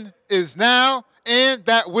been is now, and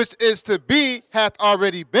that which is to be hath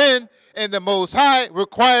already been, and the Most High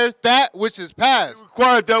requires that which is past.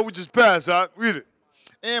 Required that which is past. Read it.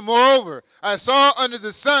 And moreover, I saw under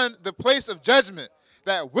the sun the place of judgment,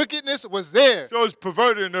 that wickedness was there. So it's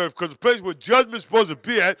perverted in earth, because the place where judgment's supposed to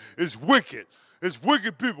be at is wicked. It's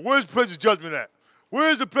wicked people. Where's the place of judgment at? Where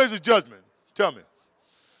is the place of judgment? Tell me.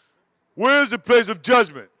 Where is the place of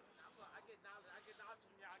judgment?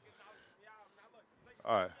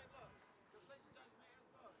 All right.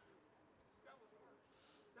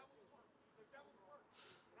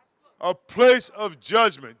 A place of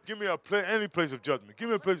judgment. Give me any place of judgment. Give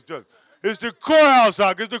me a place of judgment. It's the courthouse,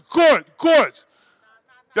 It's the courts.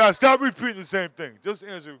 Now, stop repeating the same thing. Just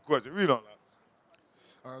answer the question. Read on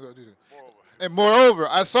that. And moreover,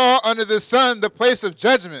 I saw under the sun the place of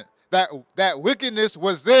judgment, that wickedness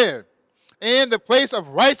was there, and the place of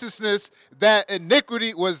righteousness, that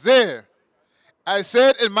iniquity was there. I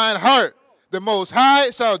said in mine heart, the Most High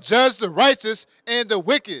shall judge the righteous and the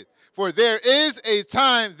wicked, for there is a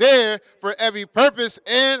time there for every purpose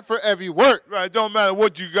and for every work. Right, it don't matter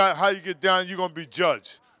what you got, how you get down, you're going to be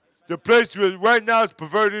judged. The place where right now it's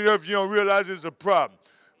perverted if you don't realize it's a problem.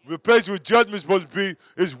 The place where judgment is supposed to be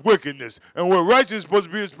is wickedness. And where righteousness is supposed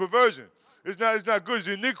to be is perversion. It's not good, it's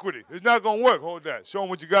iniquity. It's not going to work. Hold that. Show them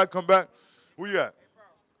what you got, come back. Where you at?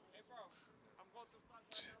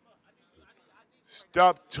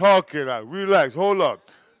 Stop talking. Relax. Hold up.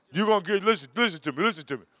 You're going to listen to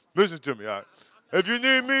me. Listen to me, all right? If you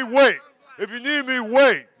need me, wait. If you need me,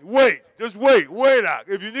 wait. Just wait out.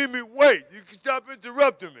 If you need me, wait. You can stop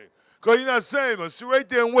interrupting me. Because you're not saying much. Sit right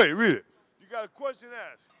there and wait. Read it. You got a question to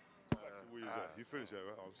ask. You finished that,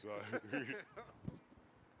 right? I'm sorry.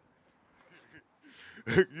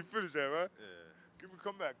 You finished that, right? Yeah.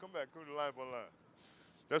 Come back, come to the line by line.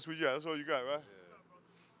 That's what you got. That's all you got, right?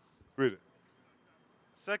 Read it.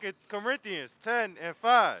 2 Corinthians 10 and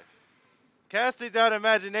 5. Casting down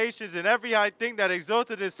imaginations and every high thing that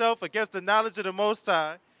exalted itself against the knowledge of the Most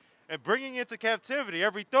High, and bringing into captivity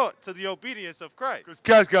every thought to the obedience of Christ. Because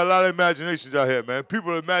cats got a lot of imaginations out here, man.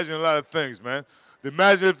 People imagine a lot of things, man. They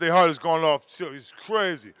imagine if their heart is going off. It's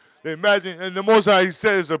crazy. They imagine, and the Most High, he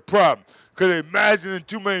said, is a problem. Because they imagining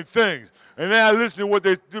too many things. And then I listen to what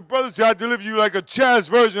the brothers say, I deliver you like a Chaz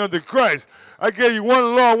version of the Christ. I gave you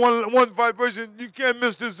one law, one vibration. You can't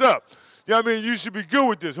mess this up. You know what I mean? You should be good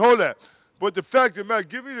with this. Hold that. But the fact of the matter,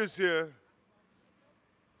 give me this here,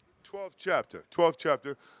 12th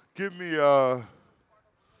chapter. Give me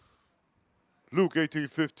Luke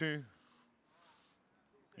 18:15.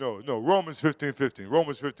 No, Romans 15:15.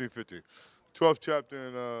 Romans 15:15. 12th chapter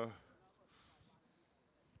and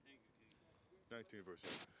 19 verse.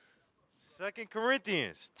 2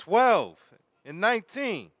 Corinthians 12 and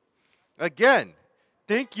 19. Again,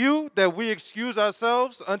 think you that we excuse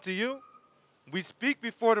ourselves unto you? We speak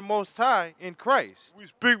before the Most High in Christ. We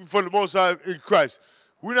speak before the Most High in Christ.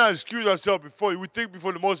 We're not excuse ourselves before you. We think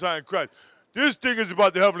before the Most High in Christ. This thing is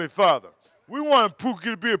about the Heavenly Father. We want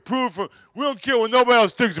to be approved from. We don't care what nobody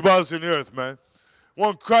else thinks about us in the earth, man. We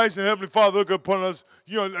want Christ and Heavenly Father look upon us,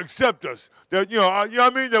 accept us. That you know what I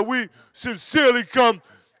mean. That we sincerely come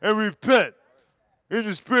and repent in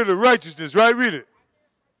the spirit of righteousness. Right? Read it.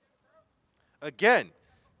 Again,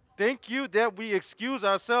 think you that we excuse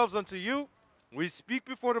ourselves unto you? We speak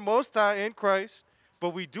before the Most High in Christ,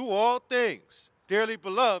 but we do all things, dearly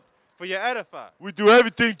beloved, for your edifying. We do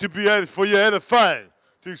everything to be for your edifying,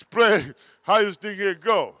 to explain how this thing here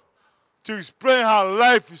go, to explain how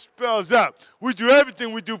life spells out. We do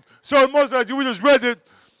everything we do. So most of the we just read it.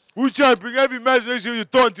 We try to bring every imagination of your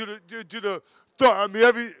thought to the thought. I mean,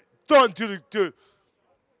 every thought to give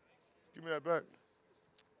me that back.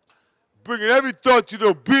 Bringing every thought to the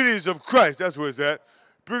obedience of Christ. That's where it's at.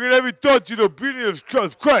 Bringing every thought to the obedience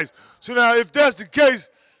of Christ. So now, if that's the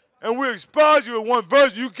case, and we expose you in one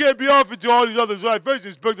verse, you can't be off into all these other right verses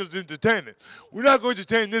and expect us to entertain it. We're not going to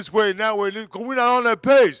entertain this way and that way, because we're not on that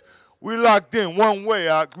page. We're locked in one way.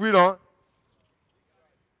 Read on.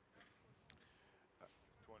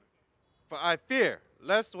 For I fear,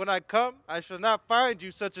 lest when I come, I shall not find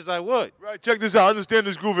you such as I would. Right, check this out. Understand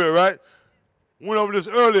this groove here, right? Went over this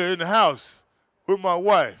earlier in the house with my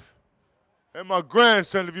wife. And my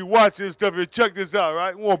grandson, if you're watching this stuff here, check this out,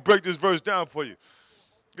 right? We won't break this verse down for you.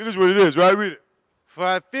 It is what it is, right? Read it. For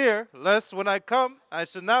I fear, lest when I come, I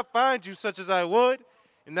shall not find you such as I would,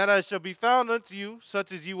 and that I shall be found unto you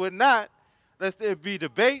such as you would not, lest there be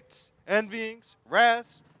debates, envyings,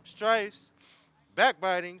 wraths, strifes,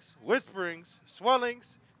 backbitings, whisperings,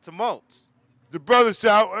 swellings, tumults. The brother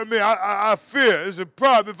said, I fear. It's a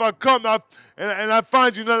problem. If I come and I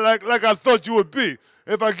find you not like I thought you would be.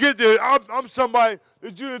 If I get there, I'm somebody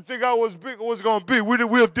that you didn't think I was going to be.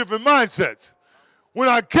 We have different mindsets. When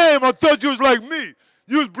I came, I thought you was like me.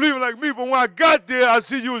 You was believing like me. But when I got there, I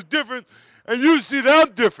see you was different, and you see that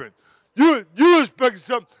I'm different. You expect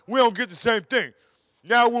something. We don't get the same thing.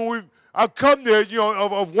 Now, when I come there,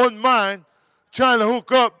 of one mind, trying to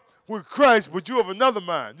hook up with Christ, but you have another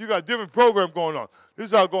mind. You got a different program going on. This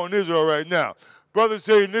is how it's going in Israel right now. Brothers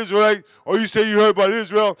say in Israelite, or you say you heard about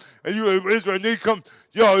Israel, and you Israel, and they come,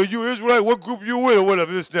 are you Israelite? What group you with, or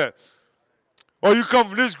whatever, this, that. Or you come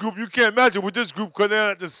from this group, you can't match it with this group because they're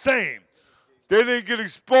not the same. They didn't get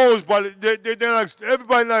exposed by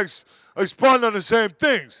everybody not expounding on the same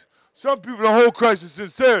things. Some people don't hold Christ in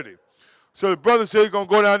sincerity. So the brother said he's going to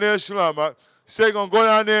go down there, Shalam. He said he's going to go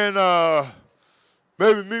down there and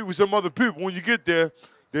maybe meet with some other people. When you get there,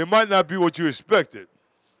 they might not be what you expected.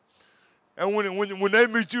 And when they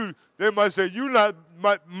meet you, they might say you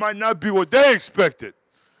might not be what they expected.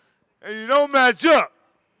 And you don't match up.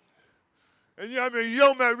 And you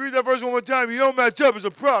don't match. Read that verse one more time. You don't match up. It's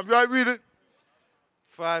a problem, right? Read it.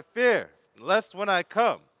 For I fear, lest when I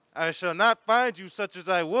come, I shall not find you such as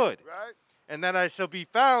I would. Right. And that I shall be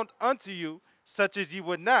found unto you such as ye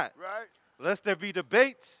would not. Right. Lest there be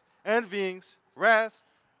debates, envyings, wrath,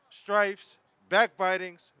 strifes,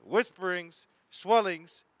 backbitings, whisperings,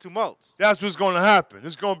 swellings, tumults. That's what's going to happen.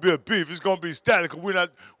 It's going to be a beef. It's going to be static. We're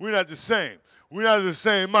not the same. We're not of the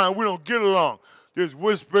same mind. We don't get along. There's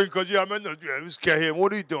whispering because, this cat here,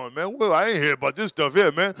 what are you doing, man? Well, I ain't hear about this stuff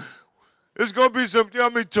here, man. It's going to be some,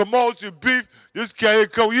 tumults and beef. This cat here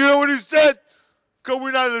come. You know what he said? Because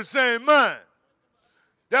we're not of the same mind.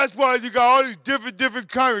 That's why you got all these different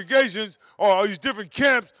congregations or all these different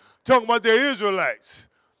camps talking about their Israelites.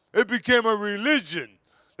 It became a religion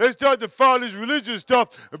They start to follow this religious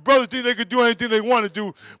stuff, and brothers think they can do anything they want to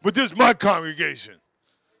do, but this is my congregation.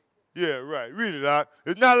 Yeah, right. Read it out.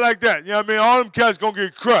 It's not like that. You know what I mean? All them cats going to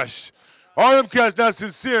get crushed. All them cats not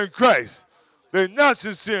sincere in Christ. They're not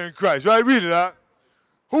sincere in Christ, right? Read it out.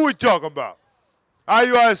 Who we talking about?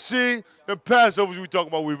 IUIC, the Passovers we talking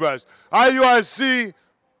about, we rise. IUIC,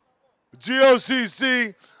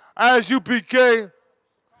 GOCC, ISUPK,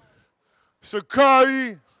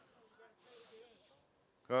 Sakari.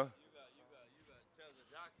 Huh?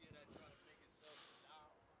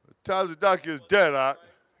 Tazadaki is dead, out.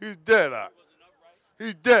 He's dead, out.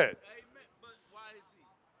 He's dead.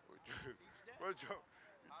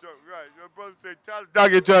 Right, your brother say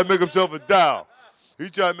Tazadaki trying to make himself a doll. He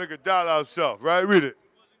trying to make a doll out of himself, right? Read it.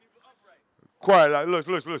 Quiet, like,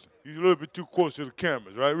 listen. You're a little bit too close to the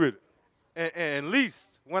cameras, right? Read it. And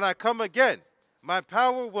least, when I come again, my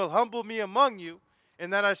power will humble me among you,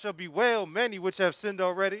 and that I shall bewail many which have sinned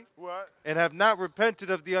already, What? and have not repented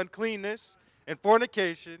of the uncleanness and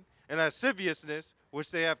fornication and lasciviousness which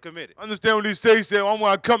they have committed. Understand what he said? He said, when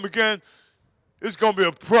I come again, it's going to be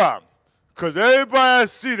a problem. Because everybody I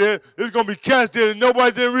see there, there's going to be cast there and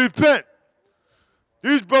nobody didn't repent.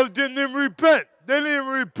 These brothers didn't even repent. They didn't even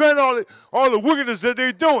repent all the wickedness that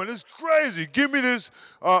they're doing. It's crazy. Give me this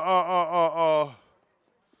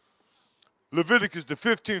Leviticus, the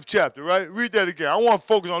 15th chapter, right? Read that again. I want to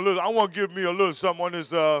focus on a little. I want to give me a little something on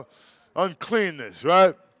this uncleanness,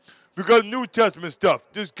 right? Because New Testament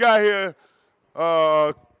stuff. This guy here,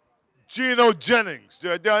 Geno Jennings,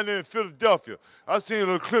 they're down there in Philadelphia. I seen a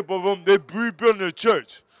little clip of them. They're rebuilding the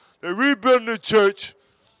church. They're rebuilding the church.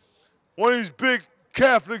 One of these big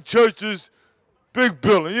Catholic churches, big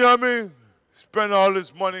building, you know what I mean? Spend all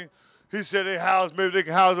this money. He said maybe they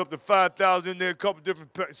can house up to 5,000 in there, a couple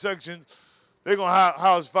different sections. They're going to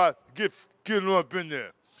house get them up in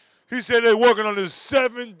there. He said they're working on this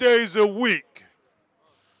 7 days a week.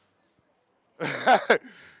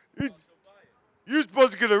 You're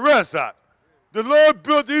supposed to get a rest out. The Lord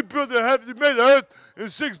he built the heaven, he made the earth in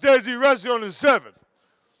 6 days, he rested on the seventh.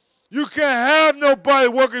 You can't have nobody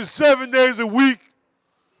working 7 days a week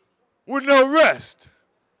with no rest.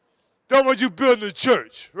 That's what you building the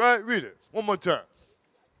church, right? Read it one more time.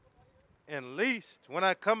 And least, when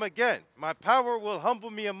I come again, my power will humble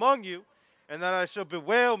me among you, and that I shall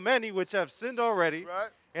bewail many which have sinned already, Right.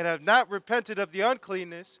 and have not repented of the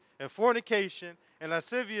uncleanness and fornication and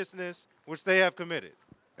lasciviousness which they have committed.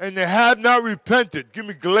 And they have not repented. Give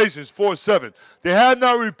me Galatians 4:7. They have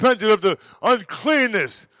not repented of the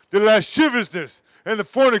uncleanness, the lasciviousness, and the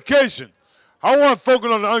fornication. I want to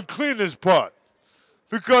focus on the uncleanness part.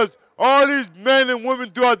 Because all these men and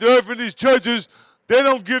women throughout the earth in these churches, they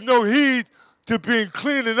don't give no heed to being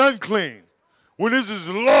clean and unclean. When this is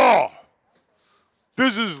law.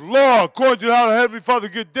 This is law according to how the Heavenly Father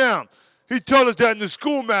get down. He told us that in the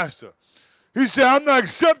schoolmaster. He said, I'm not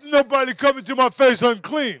accepting nobody coming to my face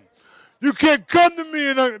unclean. You can't come to me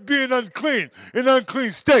and being unclean, in an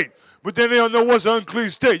unclean state. But then they don't know what's an unclean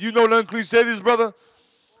state. You know what an unclean state is, brother?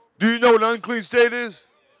 Do you know what an unclean state is?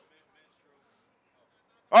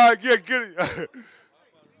 All right, yeah, get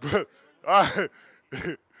it. All right.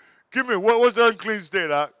 Give me, what's the unclean state,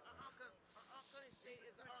 Doc?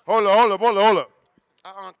 Hold up.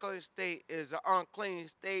 An unclean state is an unclean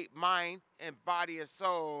state, mind and body and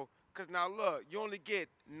soul. Because now look, you only get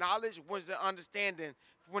knowledge, wisdom, understanding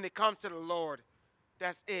when it comes to the Lord.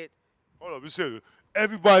 That's it. Hold up, listen.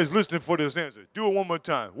 Everybody's listening for this answer. Do it one more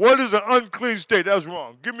time. What is an unclean state? That's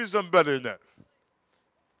wrong. Give me something better than that.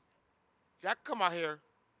 Y'all come out here.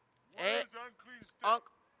 What is the unclean state? No,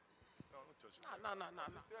 don't touch it. No.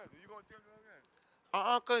 You gonna tell me again?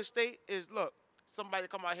 An unclean state is, look, somebody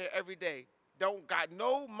come out here every day. Don't got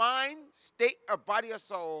no mind, state, or body or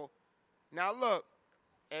soul. Now look,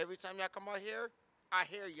 every time y'all come out here, I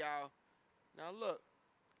hear y'all. Now look,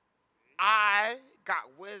 I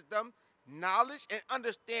got wisdom, knowledge, and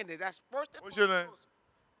understanding. That's first and What's your name? foremost.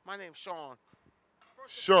 My name's Sean.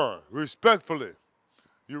 Sure, respectfully,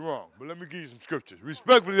 you're wrong. But let me give you some scriptures.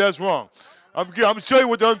 Respectfully, that's wrong. I'm going to show you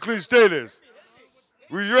what the unclean state is.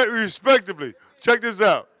 Respectively. Check this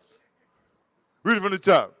out. Read it from the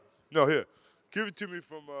top. No, here. Give it to me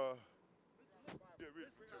from, yeah, read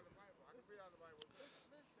it from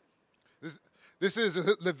the top. This is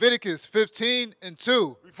Leviticus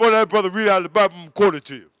 15:2. Before that, brother, read out of the Bible, I'm quote it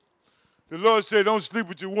to you. The Lord said, don't sleep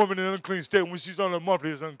with your woman in an unclean state. When she's on her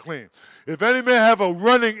monthly, it's unclean. If any man have a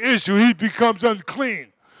running issue, he becomes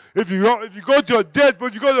unclean. If you go to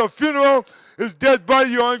a funeral, his dead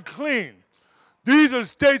body, you're unclean. These are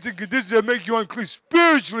states and conditions that make you unclean,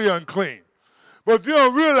 spiritually unclean. But if you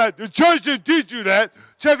don't realize, the church didn't teach you that.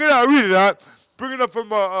 Check it out, read it out. Bring it up from,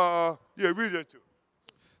 yeah, read that too.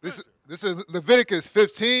 This is Leviticus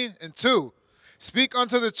 15:2. Speak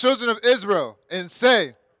unto the children of Israel and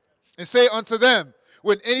say unto them,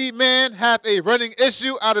 when any man hath a running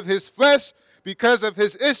issue out of his flesh, because of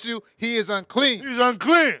his issue he is unclean. He's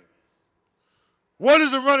unclean. What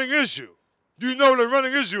is a running issue? Do you know what a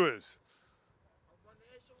running issue is?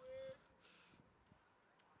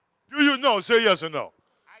 Do you know? Say yes or no.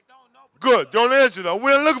 Good. Don't answer though.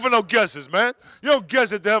 We ain't looking for no guesses, man. You don't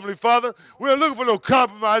guess at the Heavenly Father. We ain't looking for no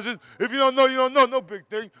compromises. If you don't know, you don't know. No big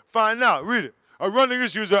thing. Find out. Read it. A running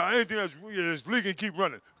issue is anything that's leaking, keep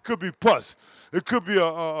running. It could be pus. It could be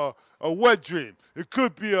a wet dream. It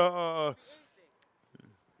could be it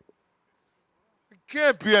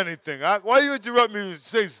can't be anything. Why you interrupt me and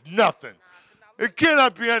say it's nothing? It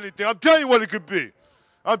cannot be anything. I'm telling you what it could be.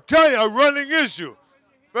 I'm telling you, a running issue.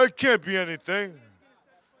 But it can't be anything.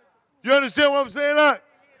 You understand what I'm saying? Right?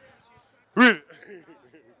 Read it.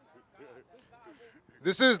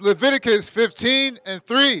 This is Leviticus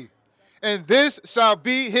 15:3. And this shall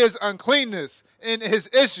be his uncleanness in his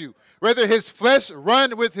issue, whether his flesh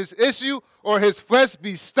run with his issue or his flesh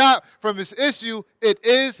be stopped from his issue, it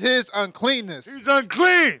is his uncleanness. He's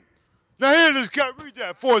unclean. Now here this guy, read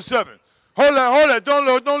that, 4:7. Hold that,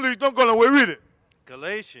 don't leave, don't go nowhere, read it.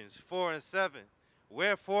 Galatians 4:7.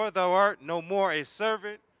 Wherefore thou art no more a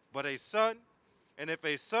servant, but a son, and if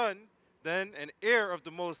a son, then an heir of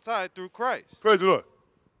the Most High through Christ. Praise the Lord.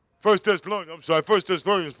 1 Thessalonians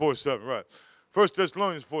 4:7, right. 1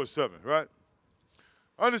 Thessalonians 4:7, right?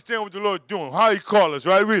 Understand what the Lord doing, how he called us,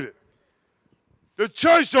 right? Read it. The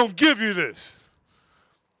church don't give you this.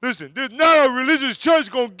 Listen, there's not a religious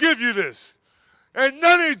church going to give you this. And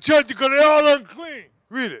none of the church because they're all unclean.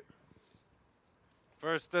 Read it.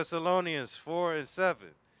 1 Thessalonians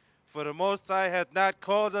 4:7. For the Most High hath not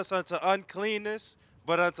called us unto uncleanness,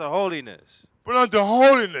 but unto holiness. But unto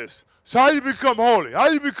holiness. So how you become holy? How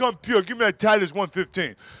you become pure? Give me that Titus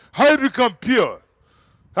 1:15. How you become pure?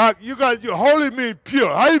 Your holy mean pure.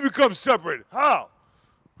 How you become separated? How?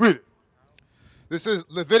 Read it. This is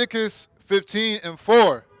Leviticus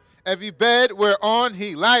 15:4. Every bed whereon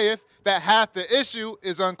he lieth that hath the issue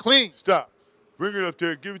is unclean. Stop. Bring it up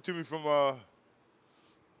there. Give it to me from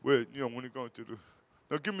when you're going to the.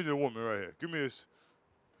 No, give me the woman right here. Give me this.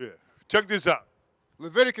 Yeah. Check this out.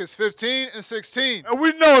 Leviticus 15:16. And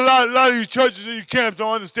we know a lot of you churches and you camps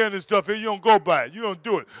don't understand this stuff here. You don't go by it. You don't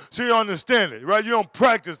do it. So you don't understand it, right? You don't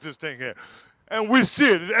practice this thing here. And we see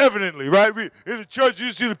it evidently, right? In the church,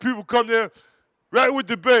 you see the people come there right with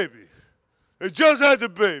the baby. They just had the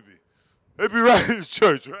baby. They be right in the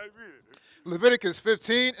church, right? Read it. Leviticus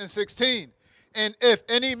 15:16. And if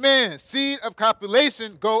any man's seed of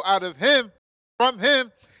copulation go out of him, from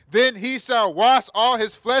him, then he shall wash all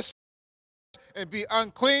his flesh and be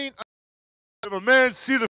unclean. If a man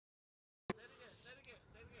see the...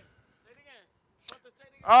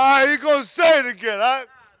 All right, he going to say it again. All right?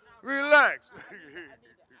 Relax.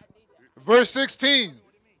 Verse 16.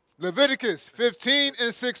 Leviticus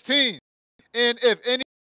 15:16. And if any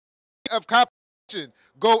of copulation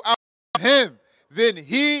go out of him, then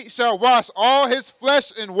he shall wash all his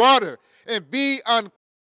flesh in water and be unclean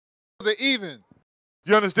to the even.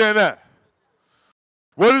 You understand that?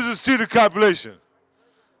 What is the seed of copulation?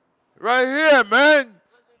 Right here, man.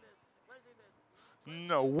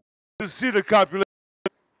 No, what is the seed of copulation?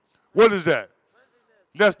 What is that?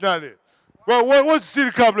 That's not it. Well, what's the seed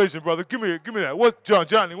of copulation, brother? Give me that. What,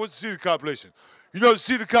 Johnny, what's the seed of copulation? You know what the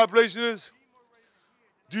seed of copulation is?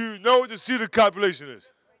 Do you know what the seed of copulation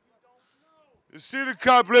is? The seed of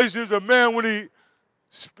copulation is a man when he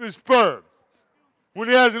is sperm, when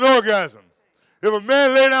he has an orgasm. If a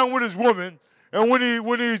man lay down with his woman, and when he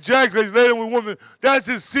ejaculates, lay down with a woman, that's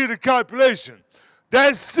his seed of copulation.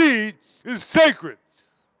 That seed is sacred.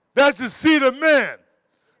 That's the seed of man.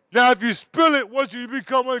 Now, if you spill it, once you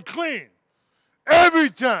become unclean. Every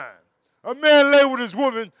time a man lay with his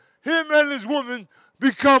woman, him and his woman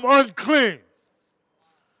become unclean.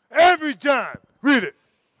 Every time. Read it.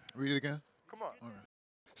 Read it again. Come on. All right.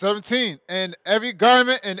 17. And every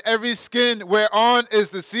garment and every skin whereon is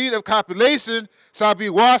the seed of copulation shall be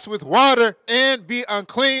washed with water and be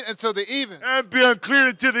unclean until the even. And be unclean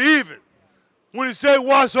until the even. When he say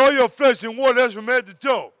wash all your flesh in water, that's from head to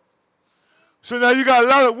toe. So now you got a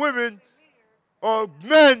lot of women or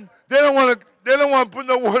men, they don't want to put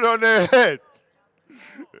no water on their head.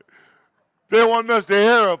 They don't want to mess their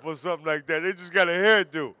hair up or something like that. They just got a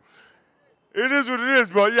hairdo. It is what it is,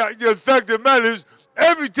 bro. Yeah, the fact of the matter is,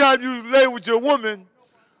 every time you lay with your woman,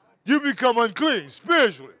 you become unclean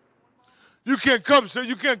spiritually. You can't come, so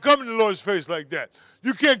you can't come in the Lord's face like that.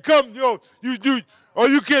 You can't come, you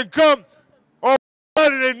can't come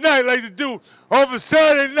Saturday night like to do over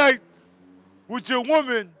Saturday night with your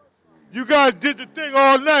woman. You guys did the thing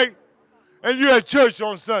all night, and you at church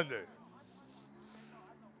on Sunday.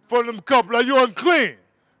 For them couple, like you're unclean.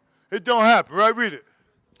 It don't happen, right? Read it.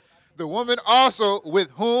 The woman also with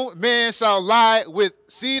whom man shall lie with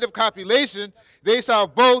seed of copulation, they shall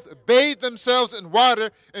both bathe themselves in water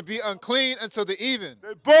and be unclean until the even.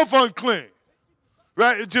 They both unclean,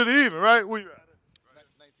 right? Until the even, right? Where you at?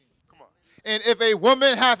 19. Come on. And if a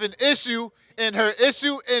woman have an issue, and her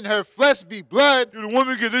issue in her flesh be blood. Do the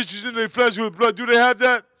women get issues in their flesh with blood? Do they have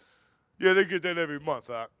that? Yeah, they get that every month,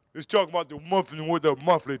 huh? It's talking about the monthly with the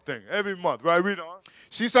monthly thing. Every month, right? Read on.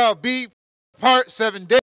 She shall be apart 7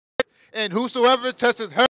 days, and whosoever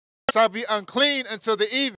toucheth her shall be unclean until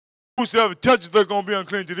the even. Whosoever touches her going to be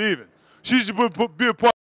unclean to the even. She should be a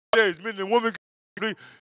part of days, meaning the woman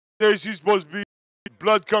days she's supposed to be,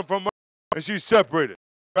 blood come from her, and she's separated,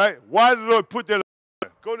 right? Why did the Lord put that?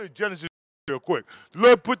 Go to Genesis real quick. The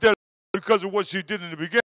Lord put that because of what she did in the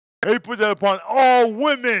beginning. He put that upon all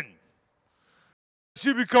women.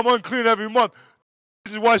 She become unclean every month.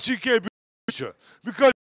 This is why she can't be a preacher,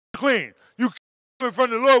 because you're clean. You can't come in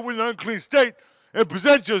front of the Lord with an unclean state and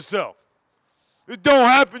present yourself. It don't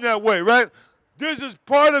happen that way, right? This is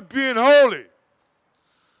part of being holy.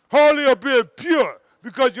 Holy or being pure.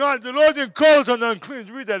 Because the Lord didn't call us on the unclean.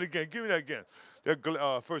 Read that again. Give me that again. That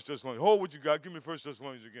 1 Thessalonians. Hold what you got. Give me 1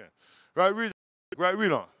 Thessalonians again. Right, read that. Right,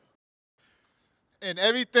 read on. And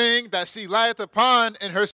everything that she lieth upon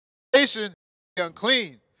in her station be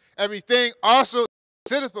unclean. Everything also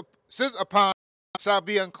sitteth upon shall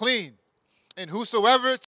be unclean. And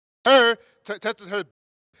whosoever toucheth her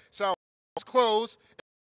shall wash clothes,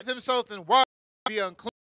 and bathe himself in water, be unclean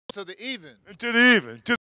until the even. Until the even.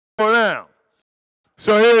 Until the go down.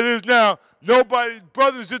 So here it is now. Nobody,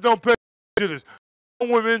 brothers that don't pay attention to this.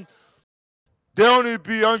 Women, they only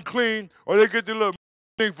be unclean or they get the little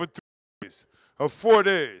thing for 3 days or 4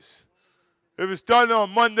 days. If it's starting on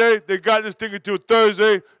Monday, they got this thing until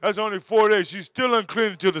Thursday. That's only 4 days. She's still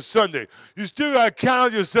unclean until the Sunday. You still got to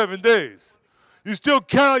count your 7 days. You still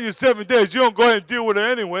count your 7 days. You don't go ahead and deal with her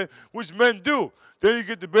anyway, which men do. Then you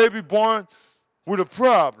get the baby born with a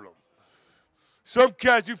problem. Some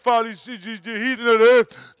cats, you follow these the heathen of the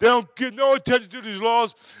earth, they don't give no attention to these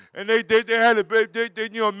laws, and they had a baby, they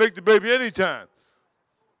make the baby anytime.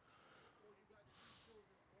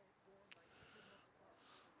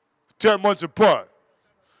 Ten months apart.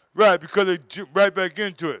 Right, because they jump right back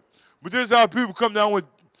into it. But this is how people come down with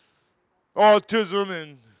autism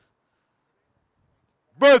and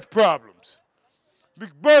birth problems.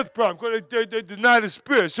 Big birth problems, because they deny the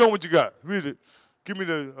spirit. Show them what you got. Read it. Give me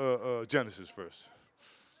the Genesis first.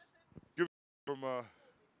 Give it from,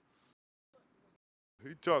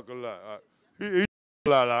 he talk a lot. He talk a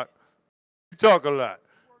lot. He talk a lot.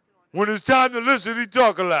 When it's time to listen, he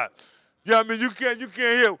talk a lot. Yeah, I mean, you can't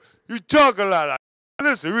hear. You talk a lot.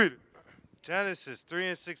 Listen, read it. Genesis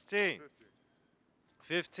 3:16.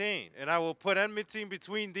 15. And I will put enmity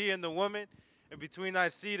between thee and the woman, and between thy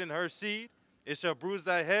seed and her seed. It shall bruise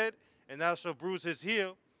thy head, and thou shalt bruise his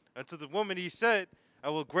heel. Unto the woman he said, I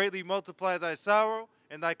will greatly multiply thy sorrow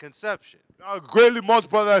and thy conception. I'll greatly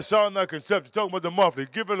multiply thy sorrow and thy conception. Talking about the monthly.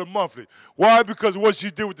 Give it a monthly. Why? Because of what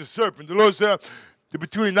she did with the serpent. The Lord said,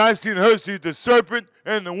 between thy seed and her seed, the serpent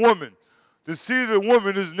and the woman. The seed of the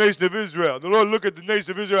woman is the nation of Israel. The Lord looked at the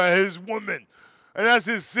nation of Israel as his woman. And that's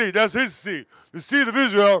his seed. That's his seed. The seed of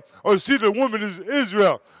Israel, or the seed of the woman, is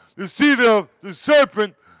Israel. The seed of the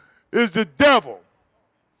serpent is the devil.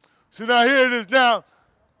 So now here it is now.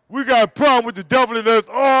 We got a problem with the devil in the earth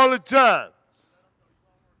all the time.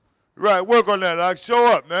 Right, work on that, like show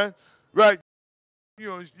up, man. Right,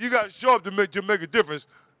 you got to show up to make a difference.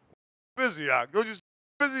 Busy, don't just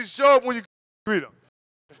busy. Show up when you read them.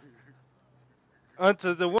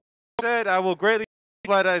 Unto the woman said, I will greatly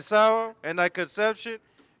multiply thy sorrow and thy conception.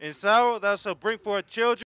 In sorrow thou shalt bring forth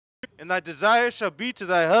children, and thy desire shall be to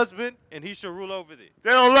thy husband, and he shall rule over thee.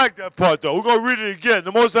 They don't like that part, though. We're going to read it again.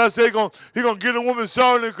 The Most High say he's going to give a woman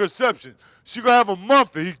sorrow and conception. She's going to have a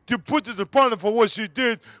monthly. He puts this upon her for what she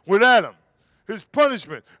did with Adam, his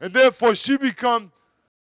punishment. And therefore, she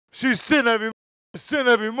sin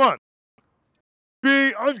every month.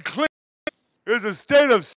 Being unclean is a state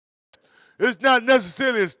of sin. It's not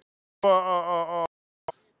necessarily a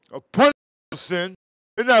punishable sin.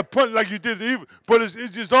 It's not punished like you did the evil, but it's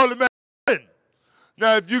just automatic sin.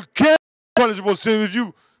 Now, if you can't punishable sin, if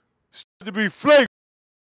you start to be flagrant,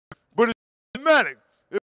 but it's automatic.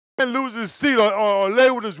 If a man loses seed or lay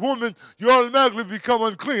with his woman, you automatically become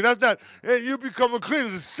unclean. That's not, you become unclean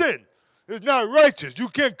as a sin. It's not righteous. You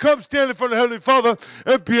can't come stand in front of the Heavenly Father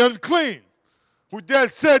and be unclean. With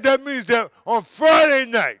that said, that means that on Friday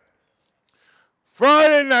night,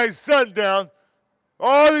 sundown,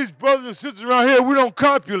 all these brothers and sisters around here, we don't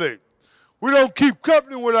copulate. We don't keep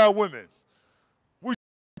company with our women. We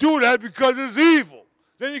do that because it's evil.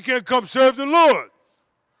 Then you can't come serve the Lord.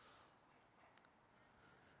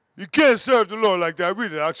 You can't serve the Lord like that.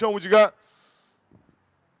 Read it, I'll show them what you got.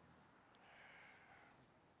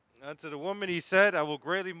 Unto the woman he said, I will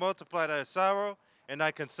greatly multiply thy sorrow and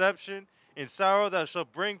thy conception. In sorrow thou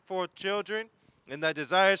shalt bring forth children, and thy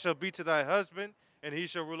desire shall be to thy husband, and he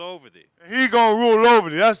shall rule over thee. And he gonna rule over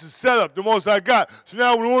thee. That's the setup, the most I got. So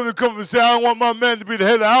now when the woman comes and say, I don't want my man to be the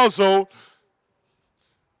head of the household.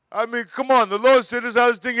 I mean, come on. The Lord said this is how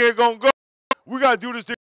this thing ain't gonna go. We gotta do this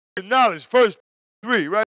thing with knowledge. First 3,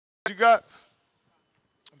 right? You got?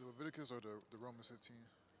 The Leviticus or the Romans 15?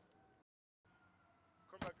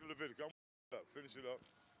 Come back to Leviticus. I'm up. Finish it up.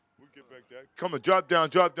 We get back that. Come on, drop down.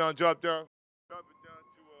 Drop it down to, I want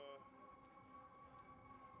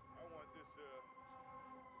this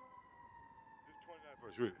 29th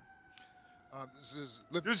verse. Read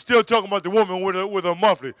it. This is still talking about the woman with a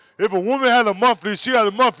monthly. If a woman had a monthly, she had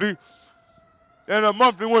a monthly, and a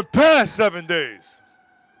monthly went past 7 days.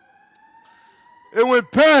 It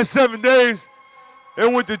went past 7 days,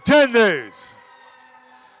 it went to 10 days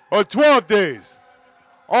or 12 days.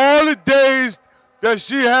 All the days that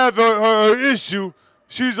she have her issue,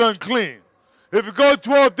 she's unclean. If it goes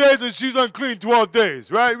 12 days, then she's unclean 12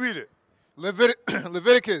 days, right? Read it.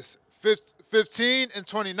 Leviticus 15 and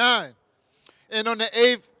 29. And on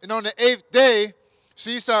the eighth day,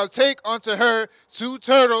 she shall take unto her 2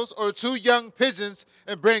 turtles or 2 young pigeons,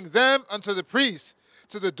 and bring them unto the priest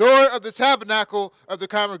to the door of the tabernacle of the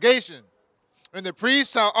congregation. And the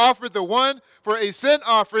priest shall offer the one for a sin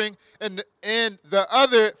offering, and the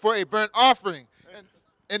other for a burnt offering.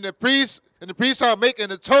 And the priest shall make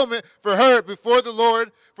an atonement for her before the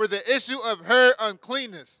Lord for the issue of her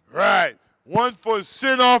uncleanness. Right. One for a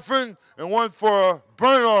sin offering and one for a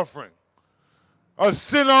burnt offering. A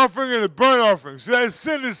sin offering and a burnt offering. So that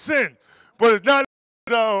sin is sin, but it's not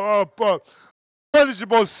a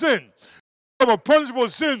punishable sin. A punishable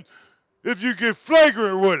sin if you get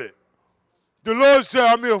flagrant with it. The Lord said,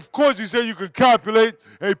 I mean, of course, he said you can copulate,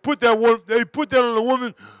 and they put that on the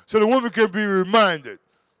woman so the woman can be reminded.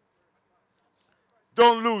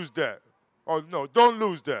 Don't lose that. Oh, no, don't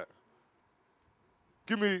lose that.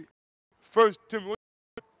 Give me 1 Timothy.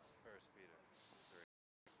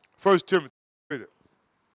 1 Timothy. Read it.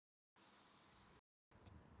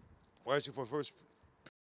 Why ask you for first?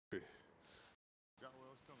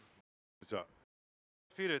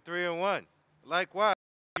 Peter 3 and 1. Likewise,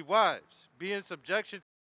 wives, be in subjection to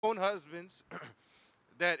their own husbands,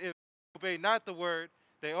 that if they obey not the word,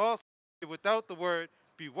 they also, without the word,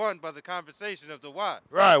 be won by the conversation of the wives.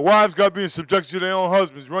 Right, wives got to be in subjection to their own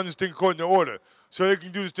husbands, run this thing according to order, so they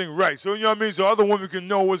can do this thing right. So, you know what I mean? So other women can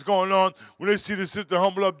know what's going on. When they see the sister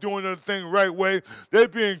humble up, doing the thing right way, they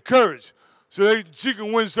be encouraged. So she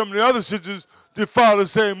can win some of the other sisters to follow the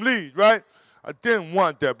same lead, right? I didn't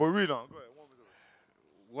want that, but read on. Go ahead.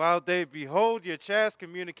 While they behold your chaste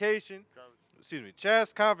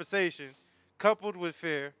conversation, coupled with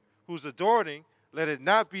fear, whose adorning, let it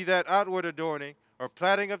not be that outward adorning, or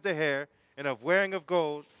plaiting of the hair, and of wearing of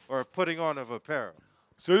gold, or putting on of apparel.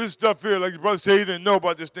 So this stuff here, like your brother said, he didn't know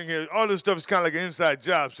about this thing here. All this stuff is kind of like an inside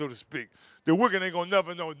job, so to speak. The wicked ain't going to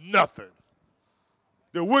never know nothing.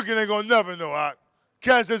 The wicked ain't going to never know.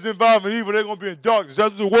 Cats that's involved in evil, they're going to be in darkness.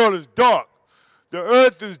 That's what the world is dark. The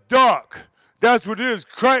earth is dark. That's what it is.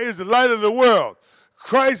 Christ is the light of the world.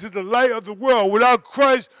 Christ is the light of the world. Without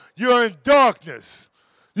Christ, you're in darkness.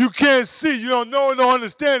 You can't see. You don't know and don't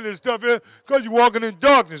understand this stuff here because you're walking in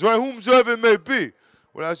darkness, right? Whomsoever it may be.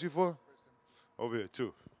 What I asked you for? Over here,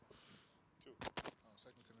 2.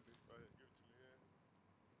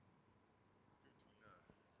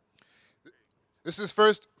 This is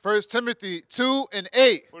First Timothy 2 and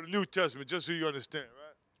 8. For the New Testament, just so you understand, right?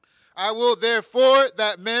 I will therefore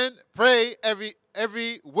that men pray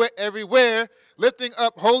everywhere, lifting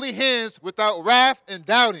up holy hands without wrath and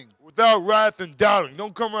doubting. Without wrath and doubting.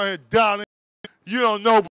 Don't come around here doubting. You don't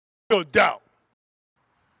know, but you'll doubt.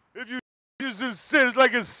 If you just sin, it's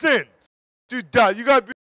like a sin. You doubt. You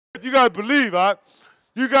gotta believe, huh?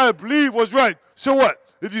 You gotta believe what's right. So what?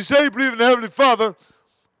 If you say you believe in the Heavenly Father,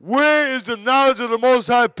 where is the knowledge of the Most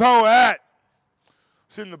High power at?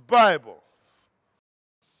 It's in the Bible.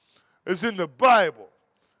 It's in the Bible.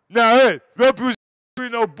 Now, hey, don't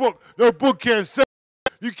read no book. No book can't save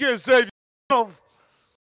you. You can't save yourself.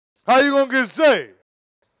 How you going to get saved?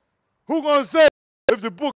 Who going to save you if the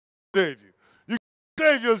book can't save you? You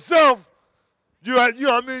can't save yourself. You know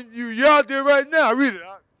what I mean? You out there right now. Read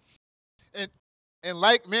it. In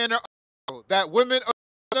like manner, also, that women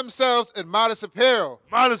adorn themselves in modest apparel.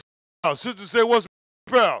 Modest apparel. Sister say, what's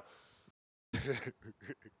apparel?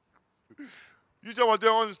 You talking about they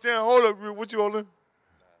don't understand? Hold up, what you holding?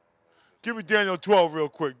 Give me Daniel 12 real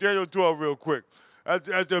quick. Daniel 12 real quick.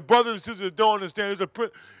 As the brothers and sisters don't understand,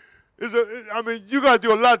 I mean, you got to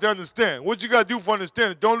do a lot to understand. What you got to do for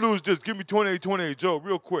understanding, don't lose this. Give me 28, Joe,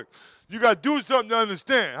 real quick. You got to do something to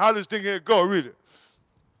understand how this thing here go. Read it.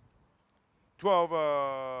 12,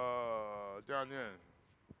 down there.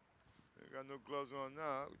 Ain't got no gloves on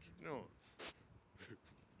now. What you doing?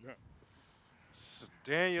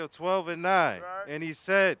 Daniel 12:9. Right. And he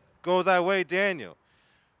said, go thy way, Daniel,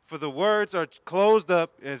 for the words are closed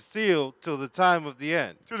up and sealed till the time of the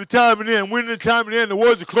end. To the time of the end. When the time of the end, the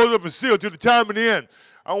words are closed up and sealed to the time of the end.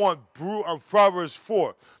 I want Proverbs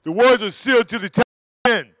 4. The words are sealed to the time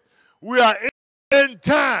of the end. We are in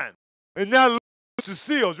time. And now the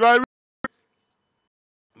seals, right?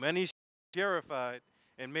 Many shall be purified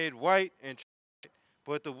and made white and tried,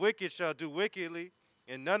 but the wicked shall do wickedly,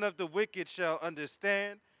 and none of the wicked shall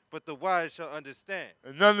understand, but the wise shall understand.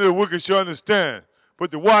 And none of the wicked shall understand, but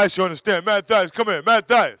the wise shall understand. Matthias, come here.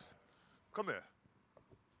 Matthias, come here.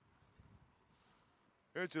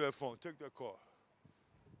 Answer that phone. Take that call.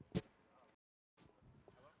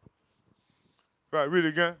 Right, read it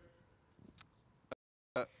again.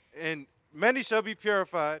 And many shall be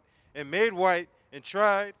purified and made white and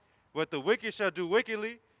tried, but the wicked shall do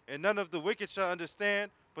wickedly, and none of the wicked shall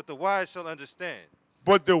understand, but the wise shall understand.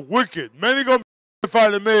 But the wicked, many going to be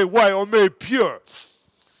purified and made white or made pure.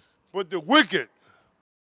 But the wicked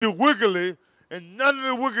do wickedly, and none of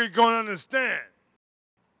the wicked going to understand.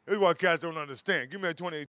 This is why cats don't understand. Give me a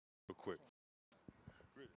 28 real quick.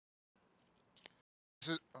 This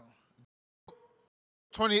is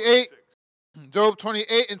 28, Job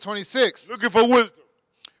 28 and 26. Looking for wisdom.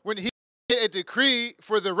 When he made a decree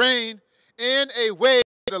for the rain and a way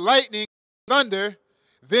for the lightning and thunder,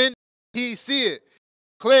 then he see it.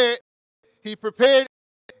 Declared, he prepared,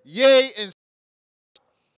 yea, and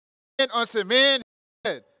unto man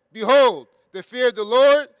said, behold, the fear of the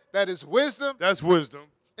Lord, that is wisdom. That's wisdom.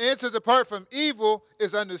 And to depart from evil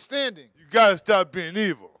is understanding. You got to stop being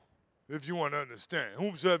evil if you want to understand,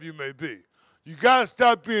 whomsoever you may be. You got to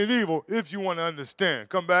stop being evil if you want to understand.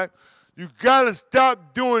 Come back. You got to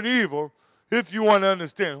stop doing evil if you want to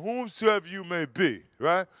understand, whomsoever you may be.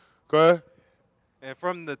 Right? Go ahead. And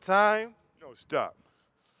from the time... No, stop.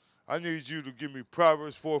 I need you to give me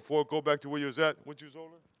Proverbs 4:4. Go back to where you was at. What you was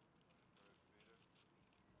holding?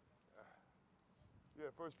 Yeah,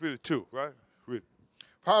 1 Peter 2, right? Read it.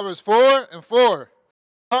 Proverbs 4 and 4.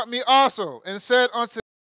 Taught me also, and said unto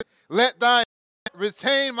me, let thy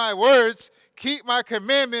retain my words, keep my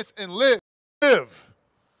commandments, and live. Live.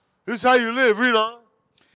 This is how you live. Read on.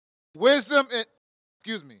 Wisdom and,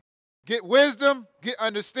 get wisdom, get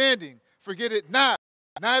understanding. Forget it not,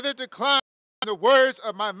 neither decline the words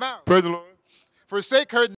of my mouth. Praise the Lord.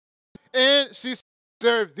 Forsake her not, and she shall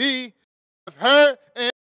serve thee. Of her,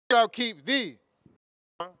 and she shall keep thee.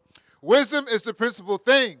 Wisdom is the principal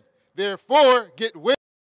thing. Therefore, get wisdom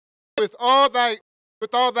with all thy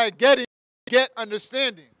getting, get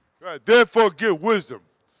understanding. Right. Therefore, get wisdom.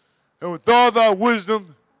 And with all thy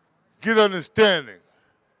wisdom, get understanding.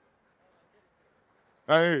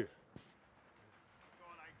 I hear you.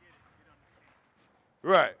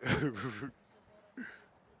 Right.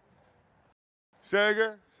 Say it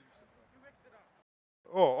again?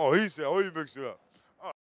 Oh, he said, you mixed it up.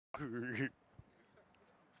 Oh.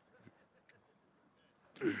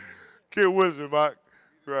 Get wisdom, Mike.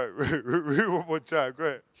 Right. Read one more time. Go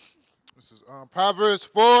ahead. This is Proverbs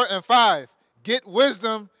 4 and 5. Get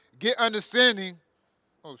wisdom, get understanding.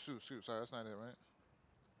 Oh, shoot. Sorry, that's not it, right?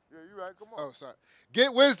 Yeah, you're right. Come on. Oh, sorry.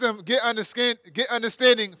 Get wisdom, get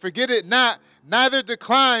understanding. Forget it not, neither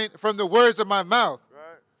decline from the words of my mouth.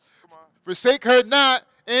 Right. Come on. Forsake her not,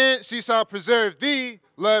 and she shall preserve thee.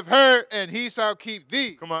 Love her, and he shall keep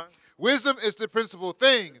thee. Come on. Wisdom is the principal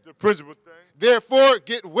thing. It's the principal thing. Therefore,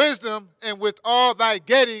 get wisdom, and with all thy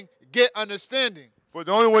getting, get understanding. But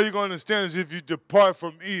the only way you're going to understand is if you depart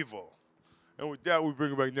from evil. And with that, we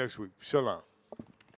bring it back next week. Shalom.